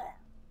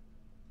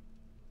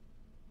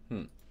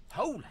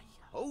 Holy,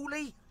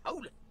 holy,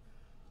 holy.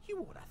 You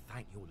ought to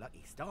thank your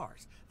lucky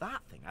stars.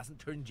 That thing hasn't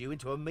turned you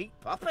into a meat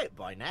puppet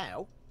by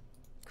now.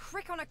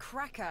 Crick on a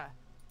cracker.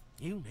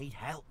 You need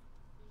help.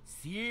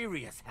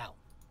 Serious help.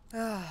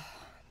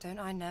 Don't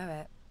I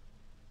know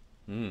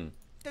it?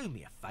 Do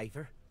me a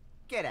favour.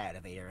 Get out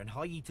of here and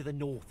hie ye to the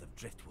north of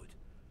Driftwood.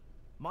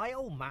 My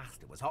old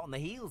master was hot on the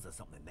heels of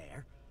something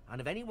there,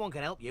 and if anyone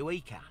can help you, he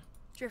can.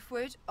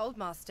 Driftwood, Old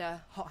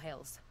Master, Hot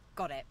Hills.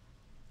 Got it.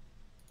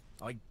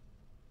 I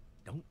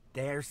don't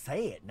dare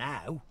say it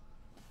now.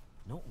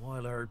 Not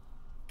while our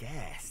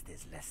guest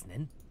is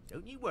listening.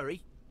 Don't you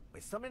worry.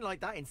 With something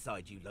like that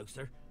inside you,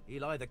 Loser,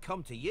 he'll either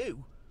come to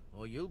you,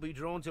 or you'll be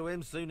drawn to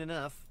him soon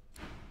enough.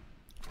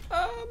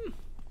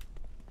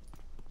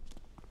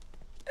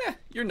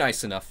 You're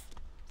nice enough.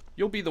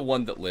 You'll be the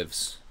one that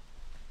lives.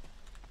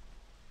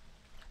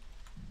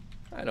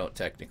 I don't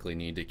technically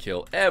need to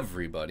kill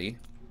everybody.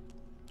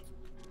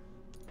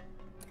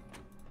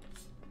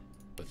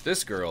 But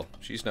this girl,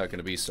 she's not going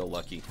to be so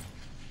lucky.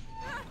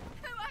 Who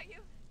are you?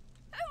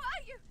 Who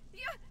are you?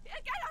 You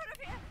get out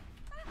of here!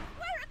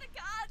 Where are the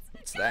guards?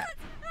 What's that?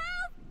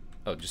 Help!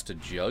 Oh, just a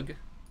jug?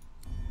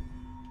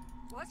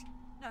 What?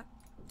 No,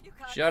 you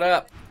can't. Shut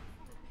up.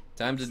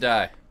 Time to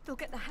die. They'll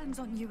get their hands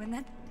on you and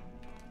then...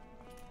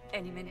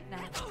 Any minute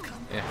now.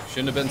 Yeah,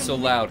 shouldn't have been so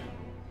loud.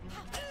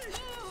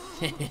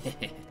 Oh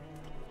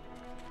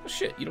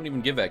shit, you don't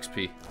even give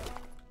XP.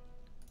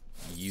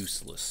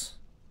 Useless.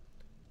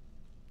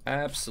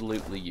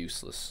 Absolutely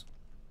useless.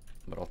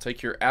 But I'll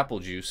take your apple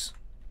juice.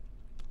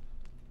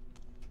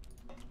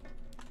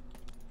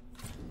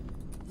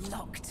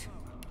 Locked.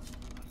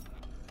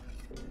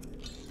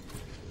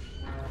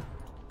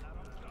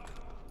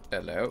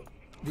 Hello.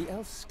 The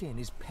elf's skin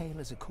is pale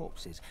as a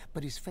corpse's,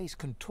 but his face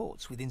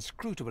contorts with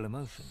inscrutable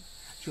emotion.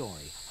 Joy,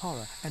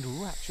 horror, and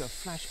rapture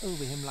flash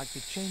over him like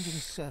the changing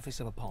surface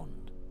of a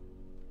pond.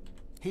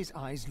 His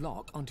eyes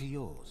lock onto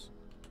yours.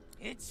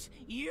 It's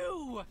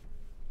you!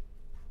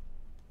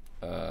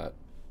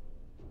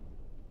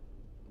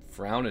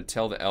 Frown and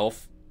tell the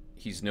elf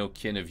he's no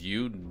kin of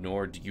you,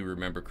 nor do you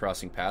remember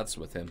crossing paths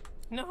with him.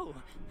 No.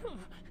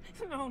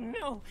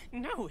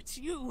 No, it's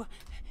you.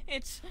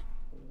 It's...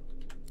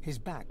 His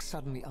back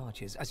suddenly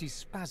arches as he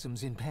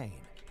spasms in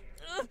pain.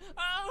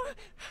 Oh!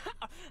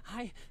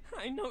 I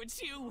know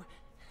it's you.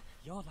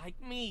 You're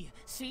like me,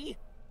 see?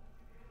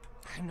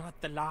 I'm not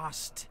the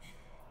last.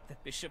 The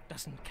bishop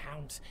doesn't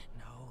count.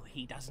 No,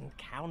 he doesn't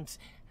count.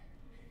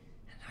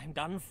 I'm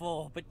done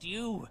for, but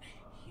you,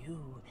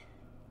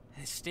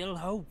 there's still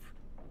hope.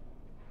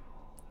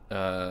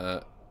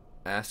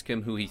 Ask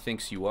him who he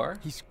thinks you are?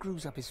 He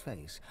screws up his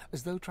face,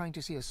 as though trying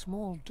to see a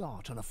small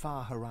dot on a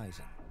far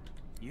horizon.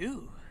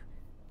 You?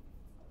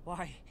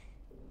 Why,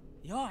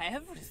 you're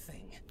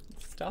everything.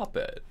 Stop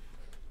it.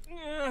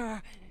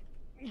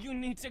 You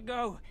need to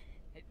go.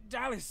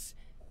 Dallas,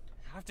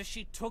 after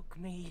she took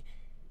me,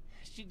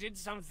 she did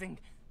something.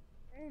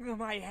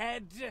 My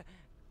head,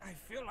 I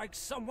feel like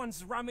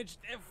someone's rummaged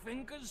their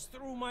fingers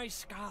through my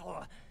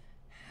skull.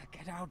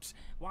 Get out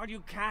while you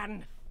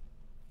can.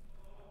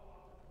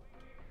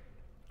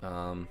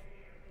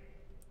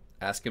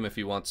 Ask him if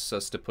he wants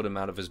us to put him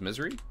out of his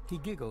misery? He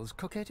giggles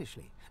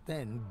coquettishly,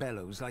 then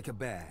bellows like a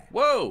bear.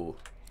 Whoa!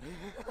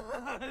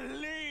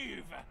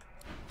 Leave!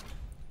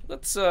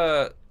 Let's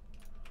put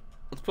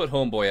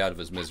Homeboy out of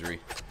his misery.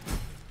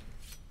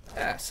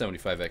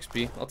 75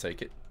 XP. I'll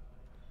take it.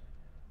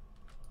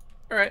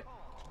 Alright.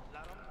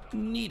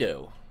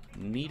 Neato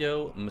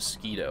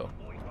Mosquito.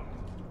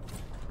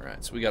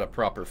 Alright, so we got a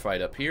proper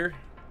fight up here.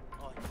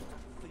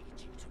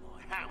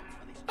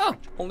 Oh,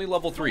 only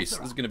level 3, so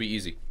this is gonna be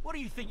easy. What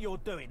do you think you're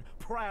doing,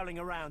 prowling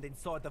around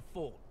inside the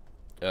fort?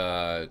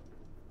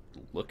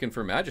 Looking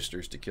for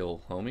magisters to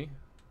kill, homie.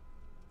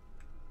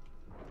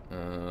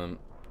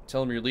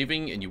 Tell him you're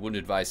leaving and you wouldn't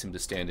advise him to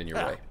stand in your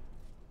way.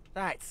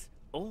 That's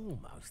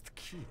almost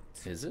cute.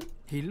 Is it?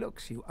 He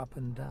looks you up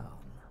and down.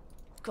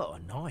 Got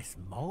a nice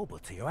marble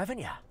to you, haven't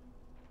you?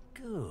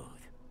 Good.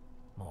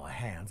 My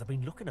hands have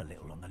been looking a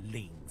little on the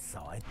lean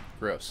side.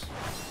 Gross.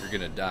 You're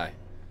gonna die.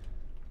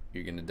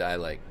 You're gonna die,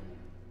 like,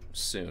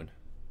 soon.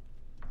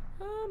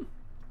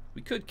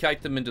 We could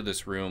kite them into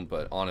this room,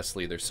 but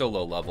honestly, they're so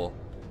low level.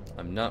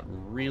 I'm not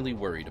really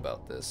worried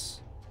about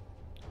this.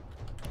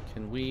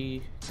 Can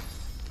we...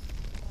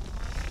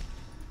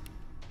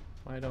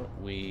 why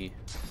don't we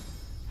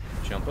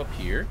jump up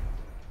here,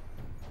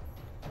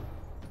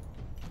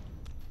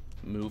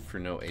 move for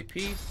no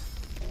AP.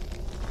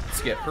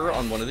 Let's get her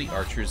on one of the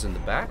archers in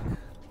the back.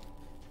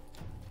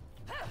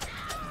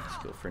 Let's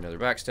go for another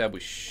backstab.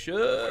 We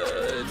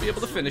should be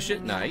able to finish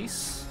it.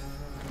 Nice.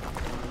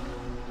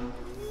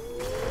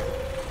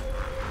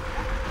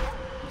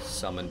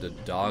 Summoned a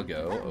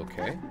doggo.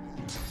 Okay.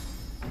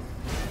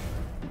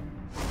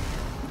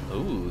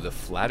 Ooh, the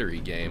flattery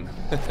game.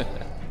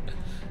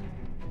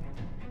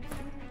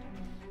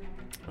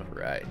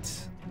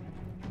 Alright.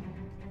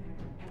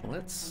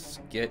 Let's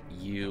get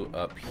you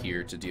up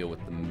here to deal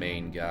with the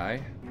main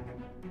guy.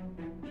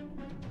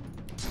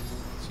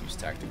 Let's use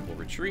tactical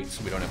retreat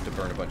so we don't have to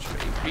burn a bunch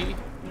of AP.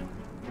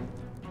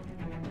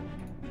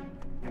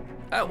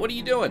 Ah, what are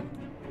you doing?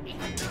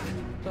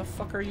 What the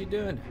fuck are you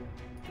doing?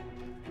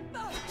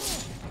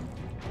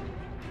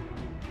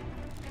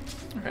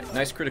 Alright,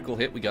 nice critical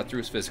hit. We got through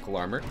his physical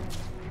armor.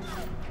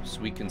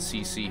 So we can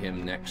CC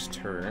him next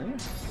turn.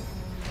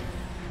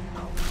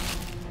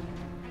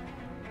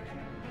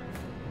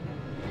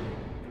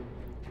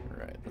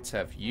 Alright, let's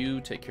have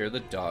you take care of the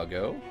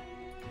doggo.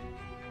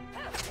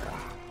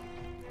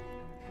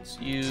 Let's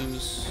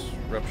use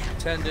rupture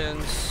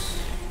tendons.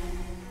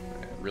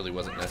 It really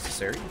wasn't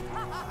necessary,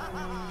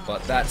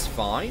 but that's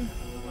fine.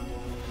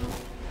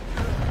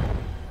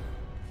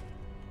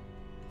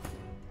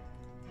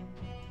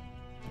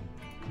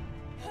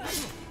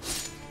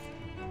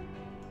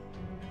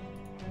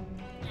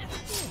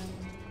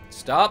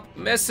 Stop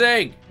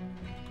missing!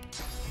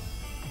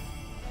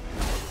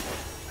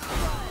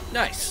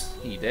 Nice.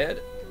 He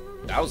did.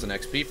 That was an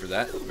XP for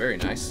that. Very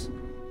nice.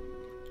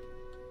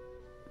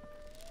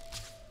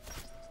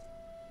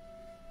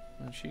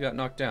 And she got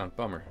knocked down.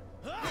 Bummer.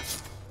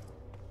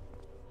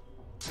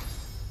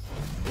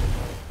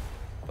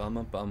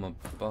 Bummer, bummer,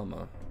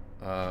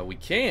 bummer. We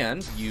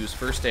can use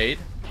first aid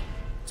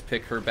to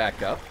pick her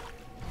back up.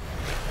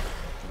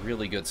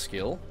 Really good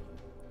skill.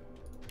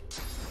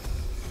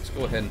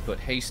 Go ahead and put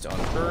haste on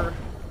her.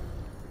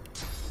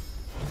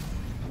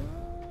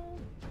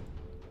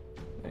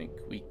 I think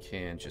we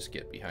can just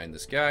get behind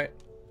this guy.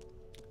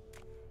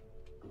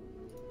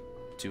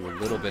 Do a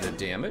little bit of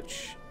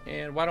damage.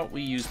 And why don't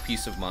we use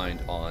Peace of Mind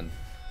on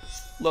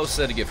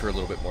Losa to give her a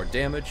little bit more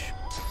damage.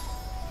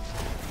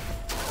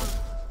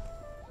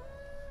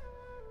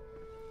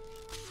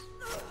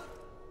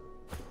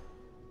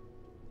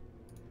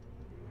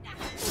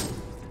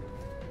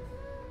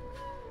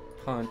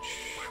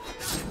 Punch.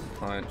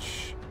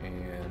 Punch,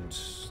 and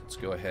let's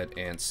go ahead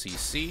and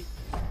CC.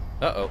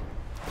 Uh-oh.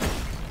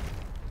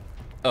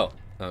 Oh,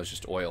 that was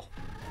just oil.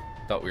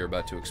 Thought we were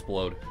about to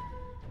explode.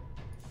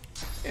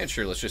 And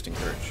sure, let's just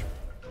encourage.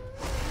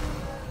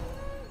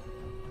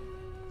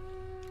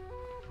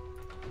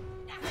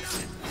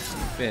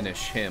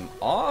 Finish him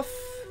off.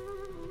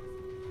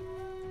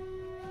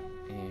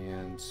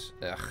 And,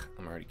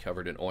 I'm already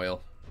covered in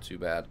oil. Too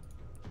bad.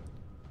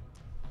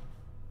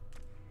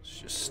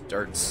 Let's just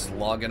start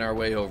slogging our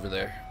way over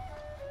there.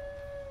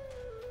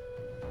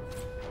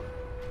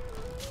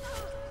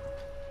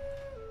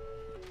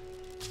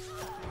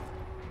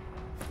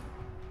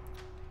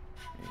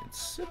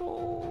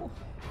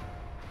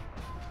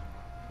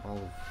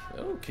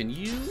 Oh, can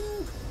you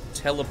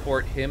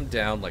teleport him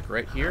down like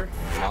right here?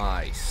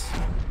 Nice.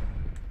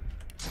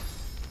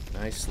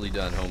 Nicely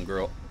done,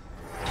 homegirl.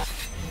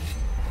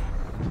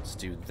 Let's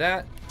do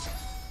that.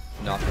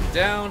 Knock him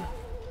down.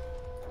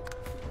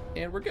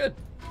 And we're good.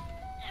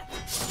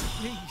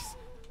 Please.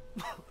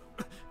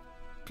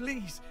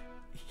 Please.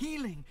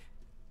 Healing.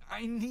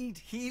 I need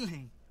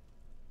healing.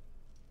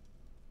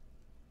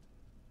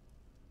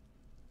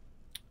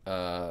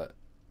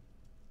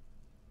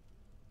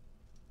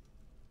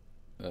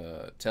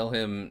 Tell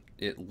him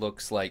it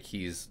looks like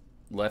he's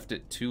left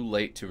it too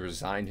late to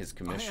resign his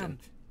commission.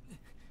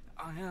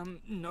 I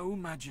am no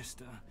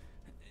magister.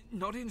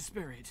 Not in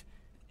spirit.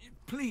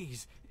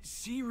 Please,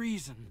 see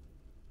reason.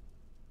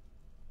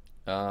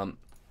 I've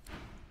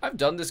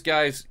done this,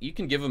 guys. You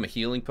can give him a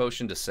healing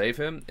potion to save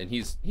him, and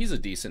he's a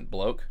decent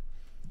bloke.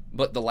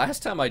 But the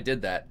last time I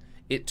did that,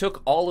 it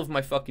took all of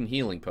my fucking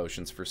healing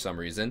potions for some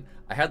reason.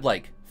 I had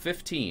like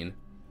 15,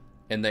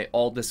 and they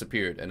all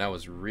disappeared, and I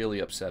was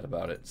really upset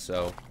about it.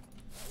 So,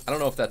 I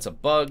don't know if that's a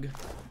bug,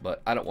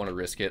 but I don't want to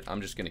risk it.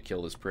 I'm just going to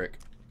kill this prick.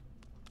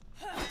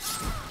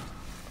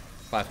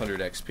 500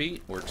 XP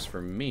works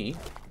for me.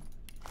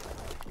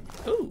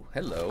 Ooh,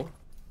 hello.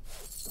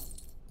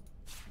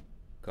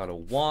 Got a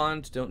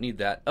wand, don't need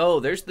that. Oh,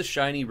 there's the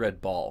shiny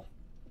red ball.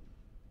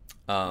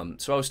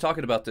 So I was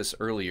talking about this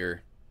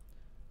earlier,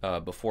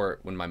 before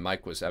when my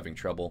mic was having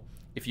trouble.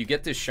 If you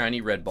get this shiny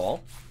red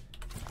ball,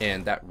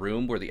 and that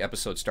room where the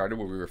episode started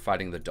where we were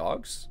fighting the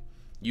dogs,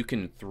 you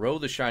can throw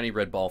the shiny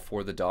red ball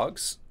for the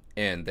dogs,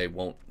 and they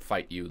won't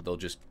fight you.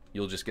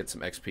 You'll just get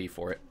some XP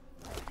for it,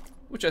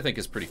 which I think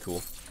is pretty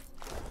cool.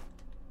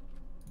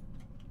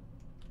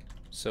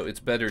 So it's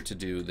better to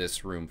do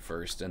this room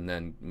first and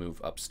then move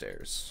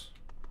upstairs,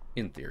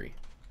 in theory.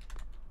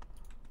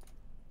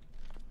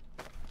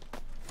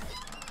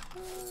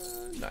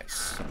 Nice.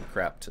 Some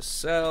crap to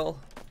sell.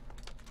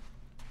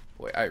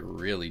 Boy, I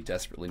really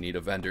desperately need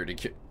a vendor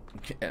to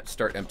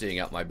start emptying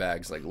out my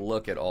bags. Like,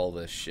 look at all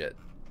this shit.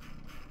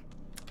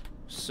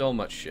 So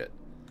much shit.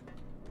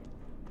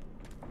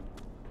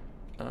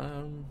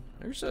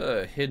 There's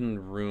a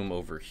hidden room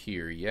over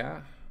here,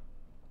 yeah?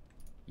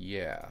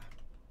 Yeah.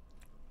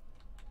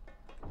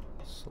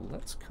 So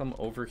let's come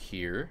over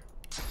here.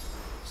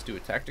 Let's do a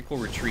tactical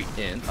retreat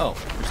in. Oh,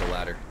 there's a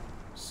ladder.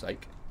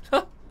 Psych.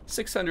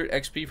 600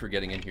 XP for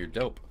getting in here.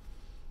 Dope.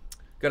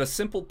 Got a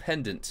simple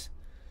pendant.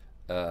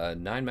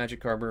 9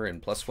 magic armor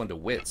and +1 to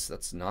wits.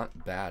 That's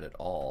not bad at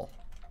all.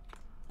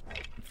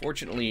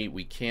 Unfortunately,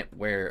 we can't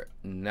wear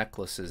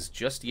necklaces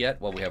just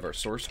yet while we have our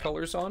source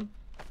colors on.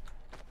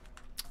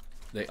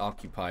 They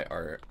occupy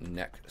our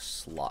neck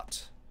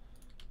slot.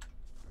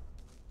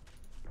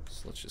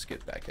 So let's just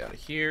get back out of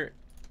here.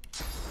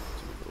 Do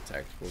a little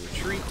tactical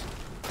retreat.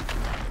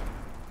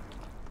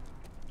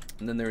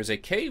 And then there is a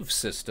cave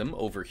system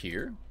over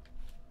here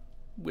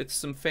with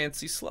some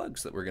fancy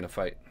slugs that we're going to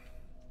fight.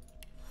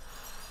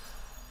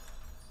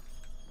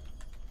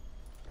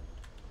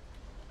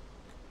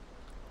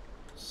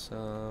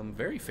 Some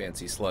very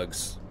fancy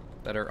slugs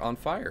that are on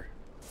fire.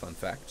 Fun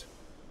fact.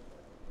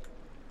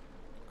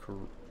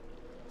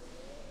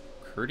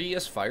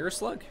 Courteous fire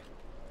slug?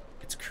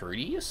 It's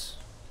courteous?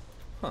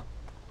 Huh.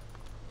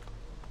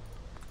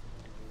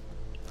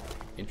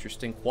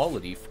 Interesting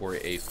quality for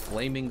a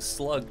flaming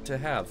slug to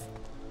have.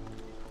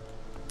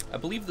 I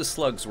believe the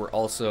slugs were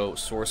also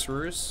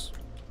sorcerers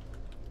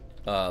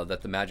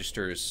that the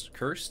Magisters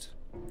cursed.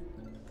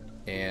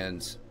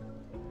 And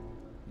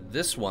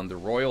this one, the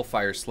Royal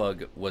Fire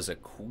Slug, was a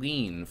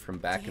queen from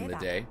back in the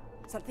day.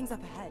 Something's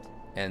up ahead.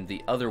 And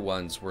the other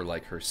ones were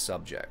like her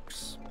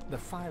subjects. The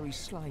fiery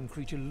slime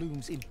creature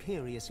looms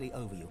imperiously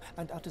over you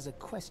and utters a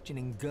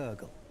questioning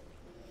gurgle.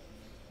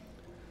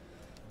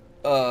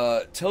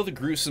 Tell the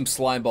gruesome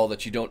slime ball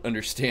that you don't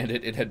understand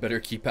it. It had better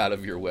keep out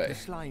of your way. The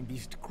slime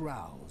beast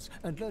growls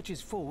and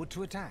lurches forward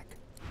to attack.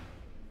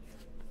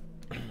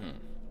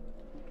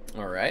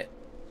 Alright.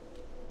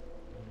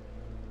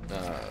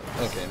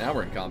 Okay, now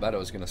we're in combat. I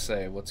was gonna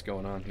say, what's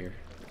going on here?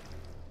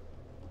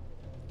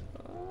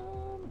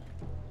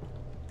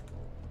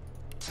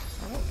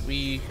 Why don't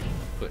we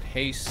put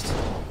haste,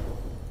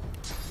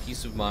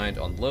 peace of mind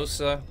on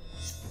Losa,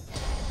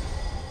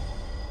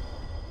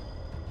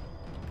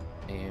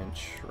 and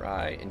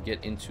try and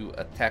get into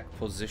attack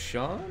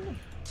position.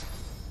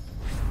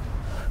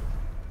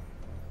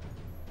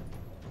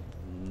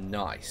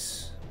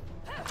 Nice.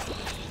 Let's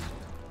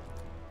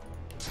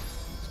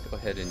go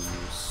ahead and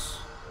use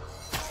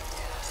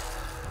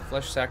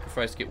Flesh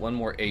Sacrifice, get 1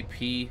 more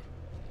AP,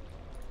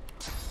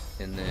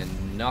 and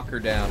then knock her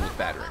down with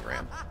Battering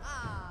Ram.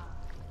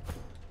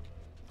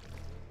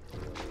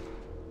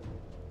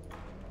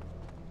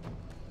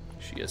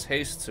 She has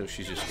haste, so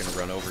she's just gonna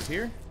run over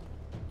here.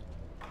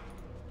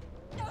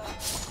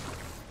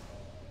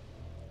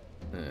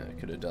 I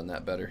could have done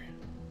that better.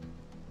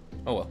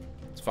 Oh well,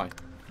 it's fine.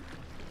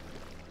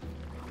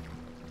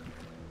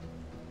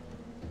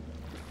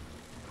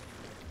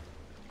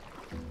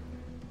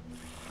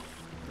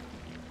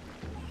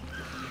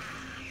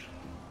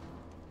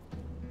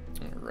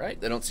 Alright,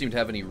 they don't seem to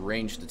have any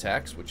ranged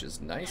attacks, which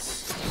is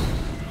nice.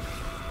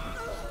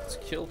 Let's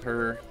kill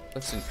her.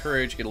 Let's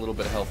encourage, get a little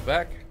bit of health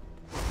back.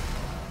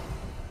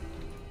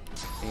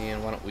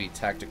 And why don't we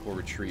tactical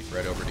retreat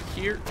right over to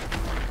here.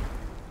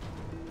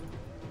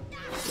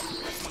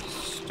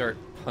 Start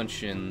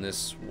punching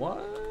this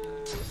one.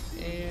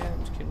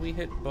 And can we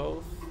hit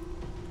both?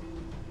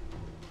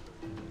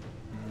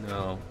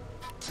 No.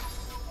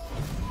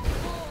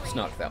 Let's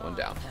knock that one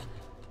down.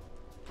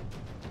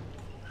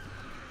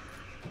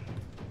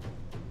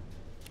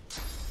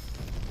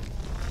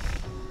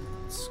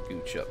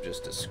 Scooch up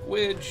just a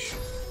squidge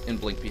and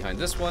blink behind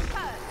this one.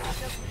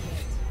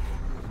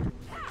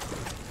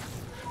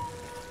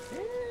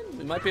 And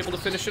we might be able to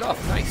finish it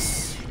off.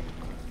 Nice.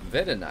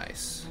 Very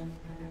nice.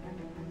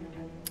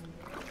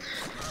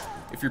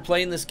 If you're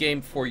playing this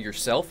game for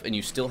yourself and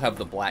you still have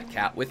the black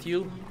cat with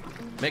you,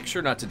 make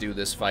sure not to do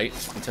this fight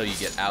until you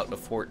get out of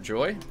Fort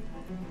Joy,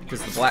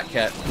 because the black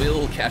cat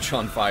will catch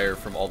on fire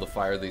from all the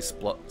fire these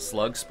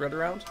slugs spread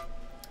around,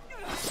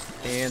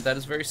 and that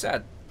is very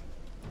sad.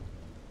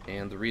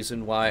 And the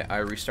reason why I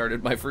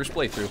restarted my first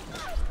playthrough,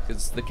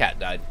 because the cat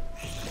died.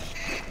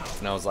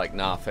 And I was like,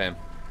 nah fam,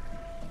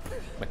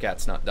 my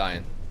cat's not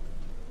dying.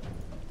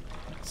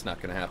 It's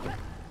not gonna happen.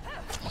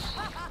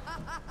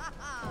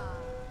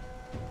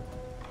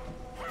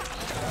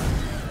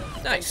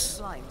 Nice.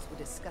 Those slimes were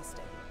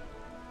disgusting.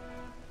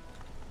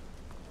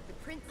 The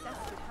princess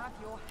would have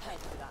your head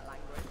for that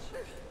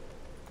language.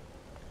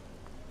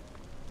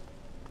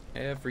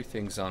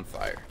 Everything's on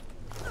fire.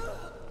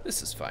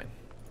 This is fine.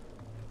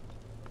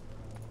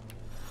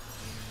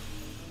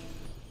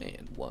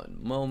 And one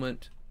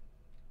moment.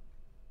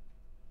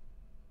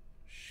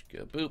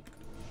 Shkaboop.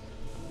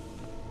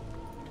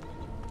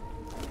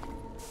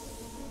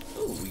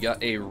 Ooh, we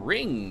got a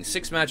ring.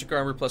 6 magic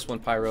armor plus 1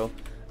 pyro.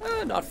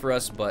 Not for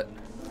us, but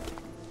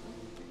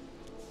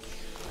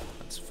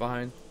that's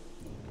fine.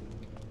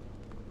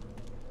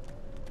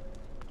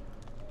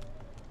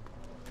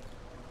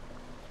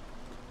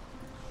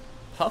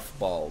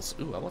 Puffballs.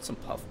 Ooh, I want some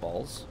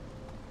puffballs.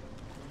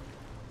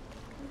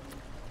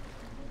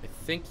 I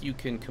think you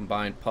can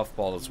combine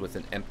puffballs with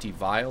an empty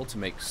vial to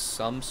make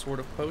some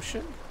sort of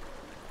potion.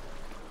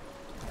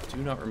 I do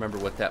not remember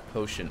what that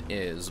potion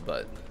is,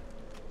 but...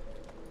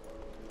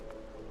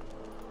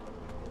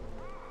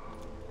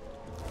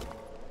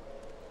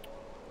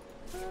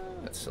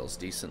 that sells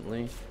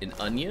decently. An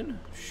onion?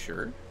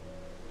 Sure.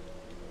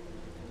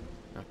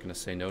 Not gonna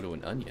say no to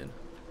an onion.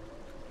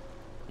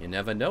 You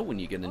never know when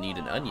you're gonna need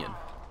an onion.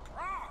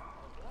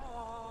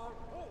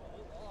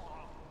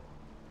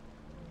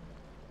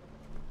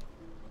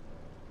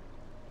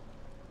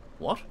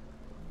 What?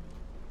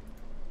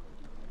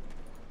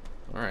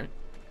 Alright.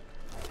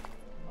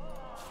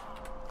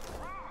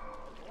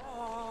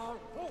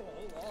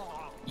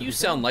 You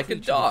sound like a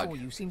dog.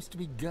 Before you seems to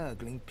be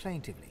gurgling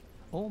plaintively,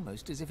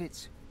 almost as if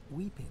it's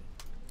weeping.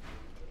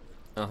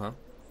 Uh-huh.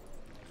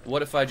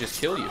 What if I just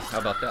kill you? How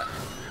about that?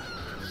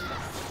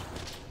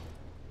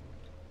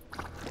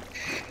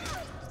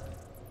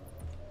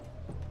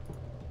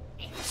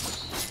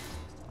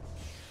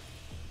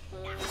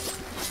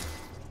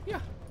 Yeah,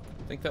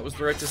 I think that was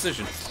the right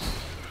decision.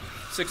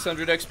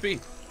 600 XP.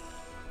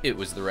 It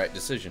was the right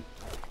decision.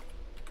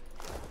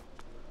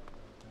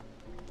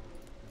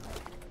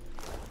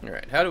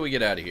 Alright, how do we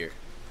get out of here?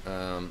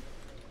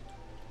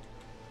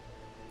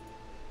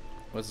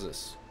 What's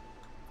this?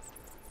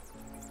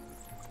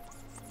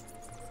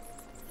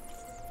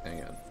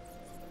 Hang on.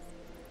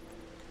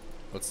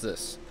 What's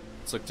this?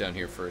 Let's look down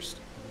here first.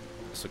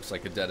 This looks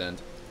like a dead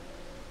end.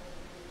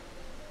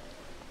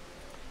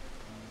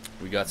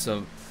 We got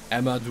some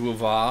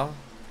Amadouva. I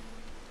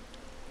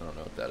don't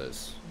know what that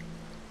is.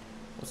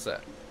 What's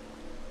that?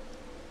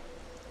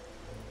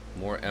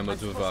 More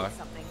Amadouva.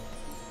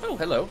 Oh,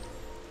 hello.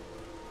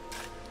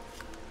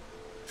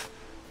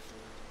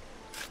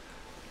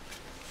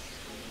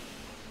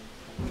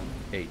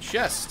 A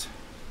chest.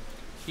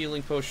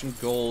 Healing potion,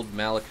 gold,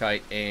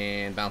 malachite,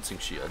 and bouncing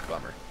shield.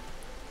 Bummer.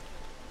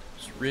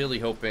 Just really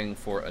hoping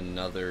for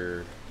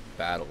another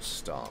battle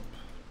stomp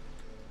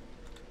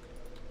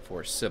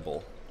for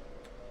Sybil.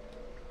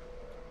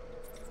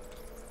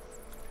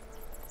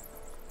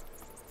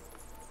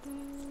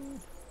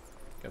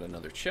 Got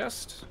another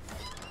chest.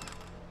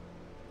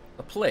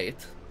 A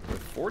plate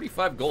with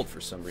 45 gold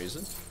for some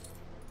reason.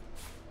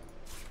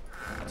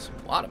 Some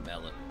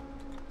watermelon.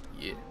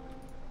 Yeah.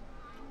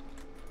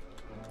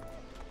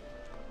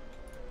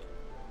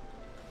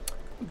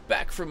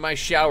 Back from my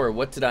shower.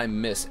 What did I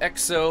miss?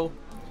 Exo.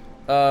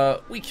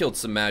 We killed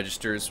some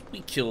Magisters. We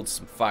killed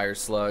some fire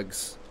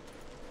slugs.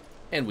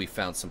 And we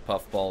found some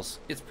puffballs.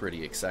 It's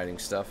pretty exciting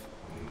stuff.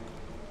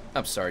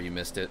 I'm sorry you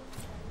missed it.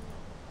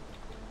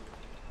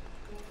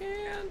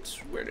 And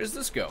where does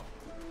this go?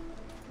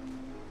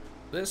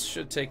 This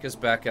should take us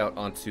back out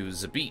onto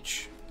the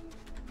beach.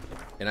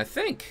 And I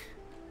think,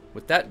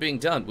 with that being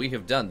done, we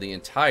have done the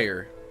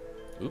entire...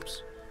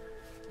 oops.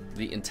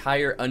 The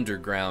entire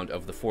underground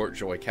of the Fort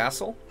Joy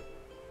Castle.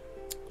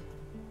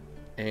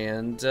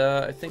 And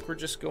I think we're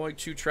just going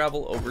to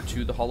travel over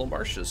to the Hollow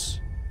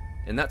Marshes.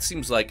 And that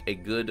seems like a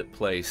good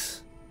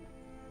place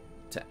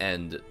to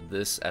end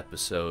this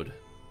episode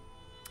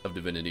of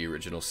Divinity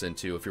Original Sin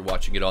 2. If you're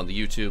watching it on the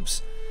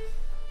YouTubes,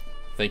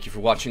 thank you for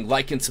watching.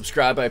 Like and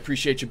subscribe. I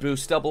appreciate your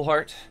boost, Double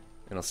Heart.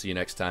 And I'll see you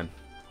next time.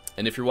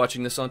 And if you're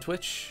watching this on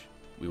Twitch,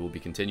 we will be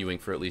continuing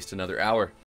for at least another hour.